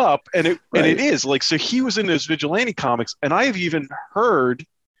looked it up, and it is like, so he was in those Vigilante comics, and I have even heard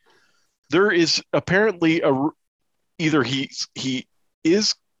there is apparently either he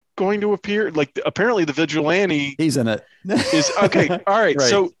is going to appear, like apparently the Vigilante he's in it is okay. All right.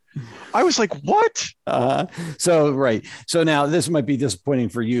 So I was like, what? So now this might be disappointing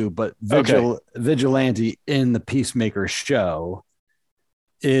for you, but Vigilante in the Peacemaker show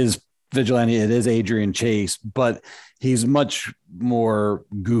is Vigilante. It is Adrian Chase, but he's much more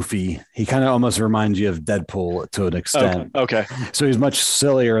goofy. He kind of almost reminds you of Deadpool to an extent. Okay. So he's much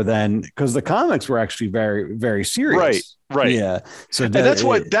sillier than, because the comics were actually very, very serious. Right. Yeah. So and that's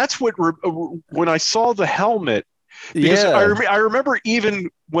what when I saw the helmet, because I remember even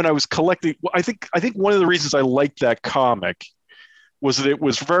when I was collecting, I think one of the reasons I liked that comic was that it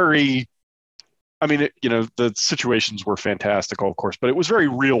was very, I mean, the situations were fantastical, of course, but it was very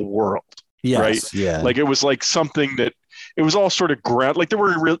real world, right? Yeah. Like it was like something that it was all sort of ground, like there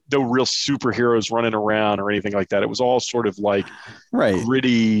were no real superheroes running around or anything like that. It was all sort of like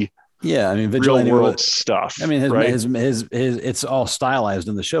gritty. Yeah, I mean, Vigilante real world stuff. I mean, his it's all stylized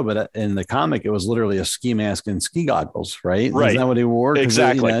in the show, but in the comic, it was literally a ski mask and ski goggles, right? Right. Isn't that what he wore?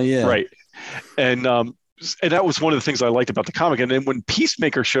 Exactly. Right. And that was one of the things I liked about the comic. And then when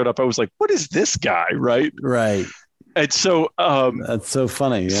Peacemaker showed up, I was like, what is this guy? Right. Right. And so that's so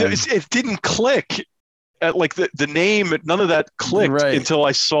funny. So it didn't click at like the name. None of that clicked until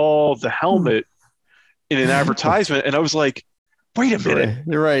I saw the helmet in an advertisement. And I was like, wait a minute.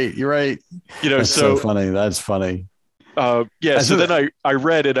 You're right. That's so funny. That's funny. So then I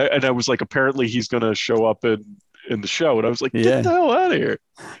read it, and I was like, apparently he's going to show up in the show, and I was like, get the hell out of here.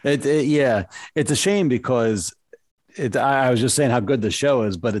 It's a shame because I was just saying how good the show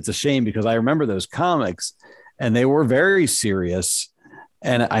is, but it's a shame because I remember those comics, and they were very serious,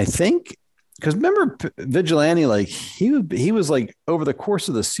 and I think. Because remember, Vigilante, like he was like over the course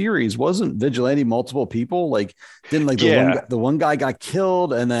of the series, wasn't Vigilante multiple people? Like, didn't like the one guy got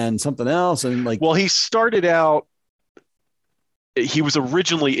killed and then something else, and like. Well, he started out. He was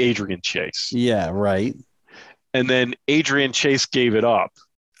originally Adrian Chase. Yeah, right. And then Adrian Chase gave it up.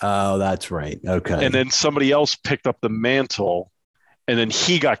 Oh, that's right. Okay. And then somebody else picked up the mantle, and then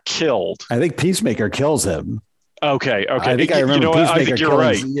he got killed. I think Peacemaker kills him. Okay. I think I remember. I think you're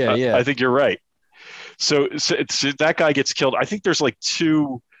right. Yeah. I think you're right. So that guy gets killed. I think there's like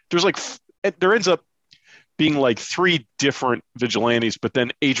two. There's like there ends up being like three different vigilantes, but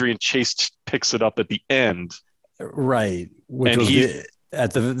then Adrian Chase picks it up at the end. Right. Which was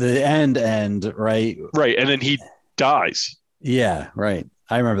at the end. Right. Right, and then he dies. Yeah. Right.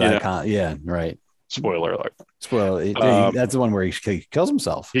 I remember that. Yeah. Right. Spoiler alert. That's the one where he kills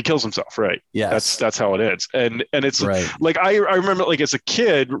himself. He kills himself, right? Yes. That's how it ends. And it's like I remember, like as a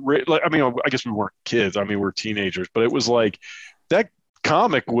kid, like I mean, I guess we weren't kids. I mean, we're teenagers, but it was like that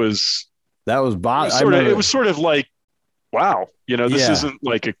comic was it was sort of like, wow, this isn't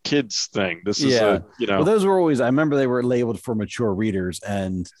like a kid's thing. This is Well, those were always. I remember they were labeled for mature readers,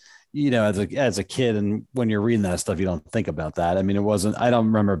 and as a kid, and when you're reading that stuff, you don't think about that. I mean, I don't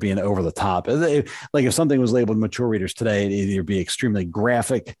remember being over the top. Like if something was labeled mature readers today, it'd either be extremely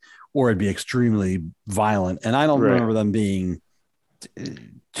graphic or it'd be extremely violent. And I don't remember them being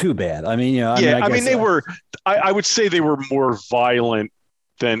too bad. I mean, they were, I would say they were more violent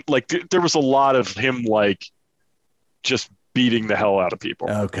than like, there was a lot of him, like just beating the hell out of people.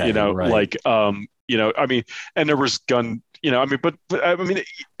 Okay. Like, I mean, and there was but I mean,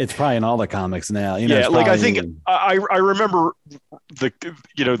 it's probably in all the comics now. Like I think I remember like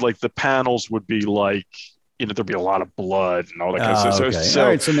the panels would be like, there'd be a lot of blood and all that kind of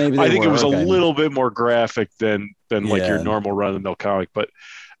stuff. So maybe I think it was a little bit more graphic than like your normal run of the mill comic. But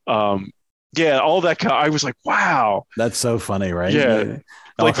all that I was like, wow, that's so funny, right? Yeah,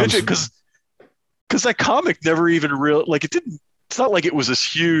 like because that comic never even like it didn't. It's not like it was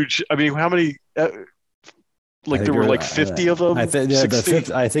this huge. I mean, how many? Like there were like 50 of them. I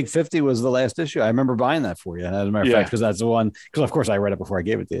think 50 was the last issue. I remember buying that for you. As a matter of fact, because that's the one. Because of course I read it before I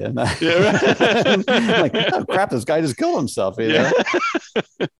gave it to you. Like, oh crap, this guy just killed himself. But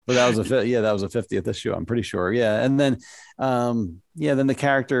that was that was a 50th issue. I'm pretty sure. Yeah, and then then the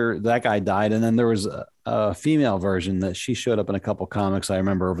character, that guy died, and then there was a female version that she showed up in a couple comics I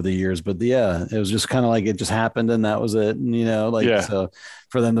remember over the years. But it was just kind of like it just happened and that was it. And so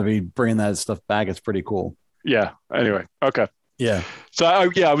for them to be bringing that stuff back, it's pretty cool. Yeah. Anyway. Okay. Yeah. So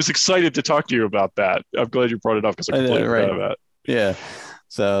I was excited to talk to you about that. I'm glad you brought it up because I completely forgot about it. Yeah.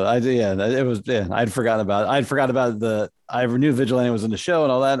 So I'd forgotten about it. I'd forgot about I knew Vigilante was in the show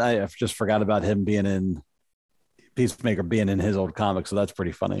and all that. I just forgot about him being in Peacemaker being in his old comic, so that's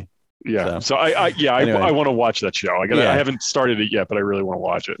pretty funny. Yeah. So I want to watch that show. I haven't started it yet, but I really want to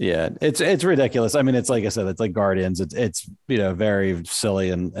watch it. Yeah. It's ridiculous. I mean, it's like I said, it's like Guardians. It's very silly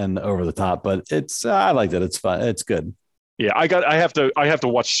and over the top, but I liked it. It's fun. It's good. Yeah. I have to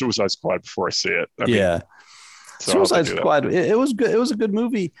watch Suicide Squad before I see it. Suicide Squad. It was good. It was a good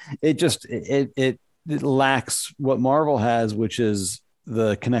movie. It just, it lacks what Marvel has, which is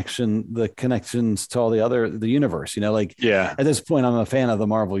the connections to all the universe, at this point I'm a fan of the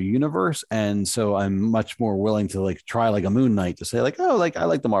Marvel universe, and so I'm much more willing to like try like a Moon Knight to say like, oh, like I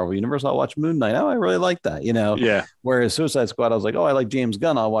like the Marvel universe, I'll watch Moon Knight, oh, I really like that, whereas Suicide Squad, I was like, oh, I like James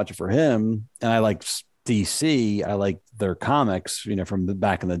Gunn, I'll watch it for him, and I like DC, I like their comics, from the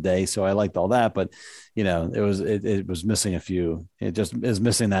back in the day, so I liked all that, but it was missing a few, it just is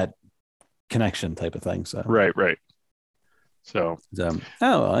missing that connection type of thing. So right. So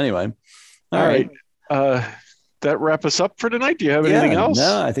anyway. All right. That wrap us up for tonight. Do you have anything else?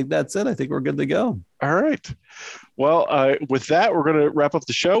 No, I think that's it. I think we're good to go. All right. Well, with that, we're going to wrap up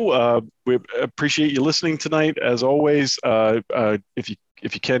the show. We appreciate you listening tonight. As always, if you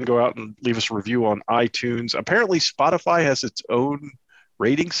can go out and leave us a review on iTunes. Apparently Spotify has its own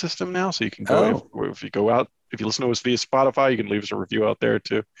rating system now. So you can go, if you go out, if you listen to us via Spotify, you can leave us a review out there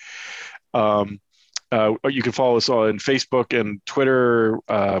too. You can follow us on Facebook and Twitter.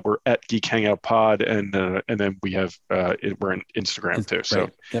 We're at Geek Hangout Pod, and then we have we're on Instagram too. So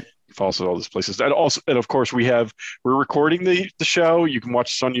follow us at all those places. And of course, we're recording the show. You can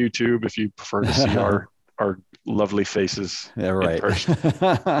watch us on YouTube if you prefer to see our lovely faces. Yeah, right. In person.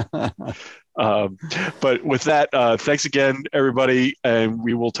 But with that, thanks again, everybody, and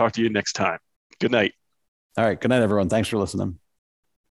we will talk to you next time. Good night. All right. Good night, everyone. Thanks for listening.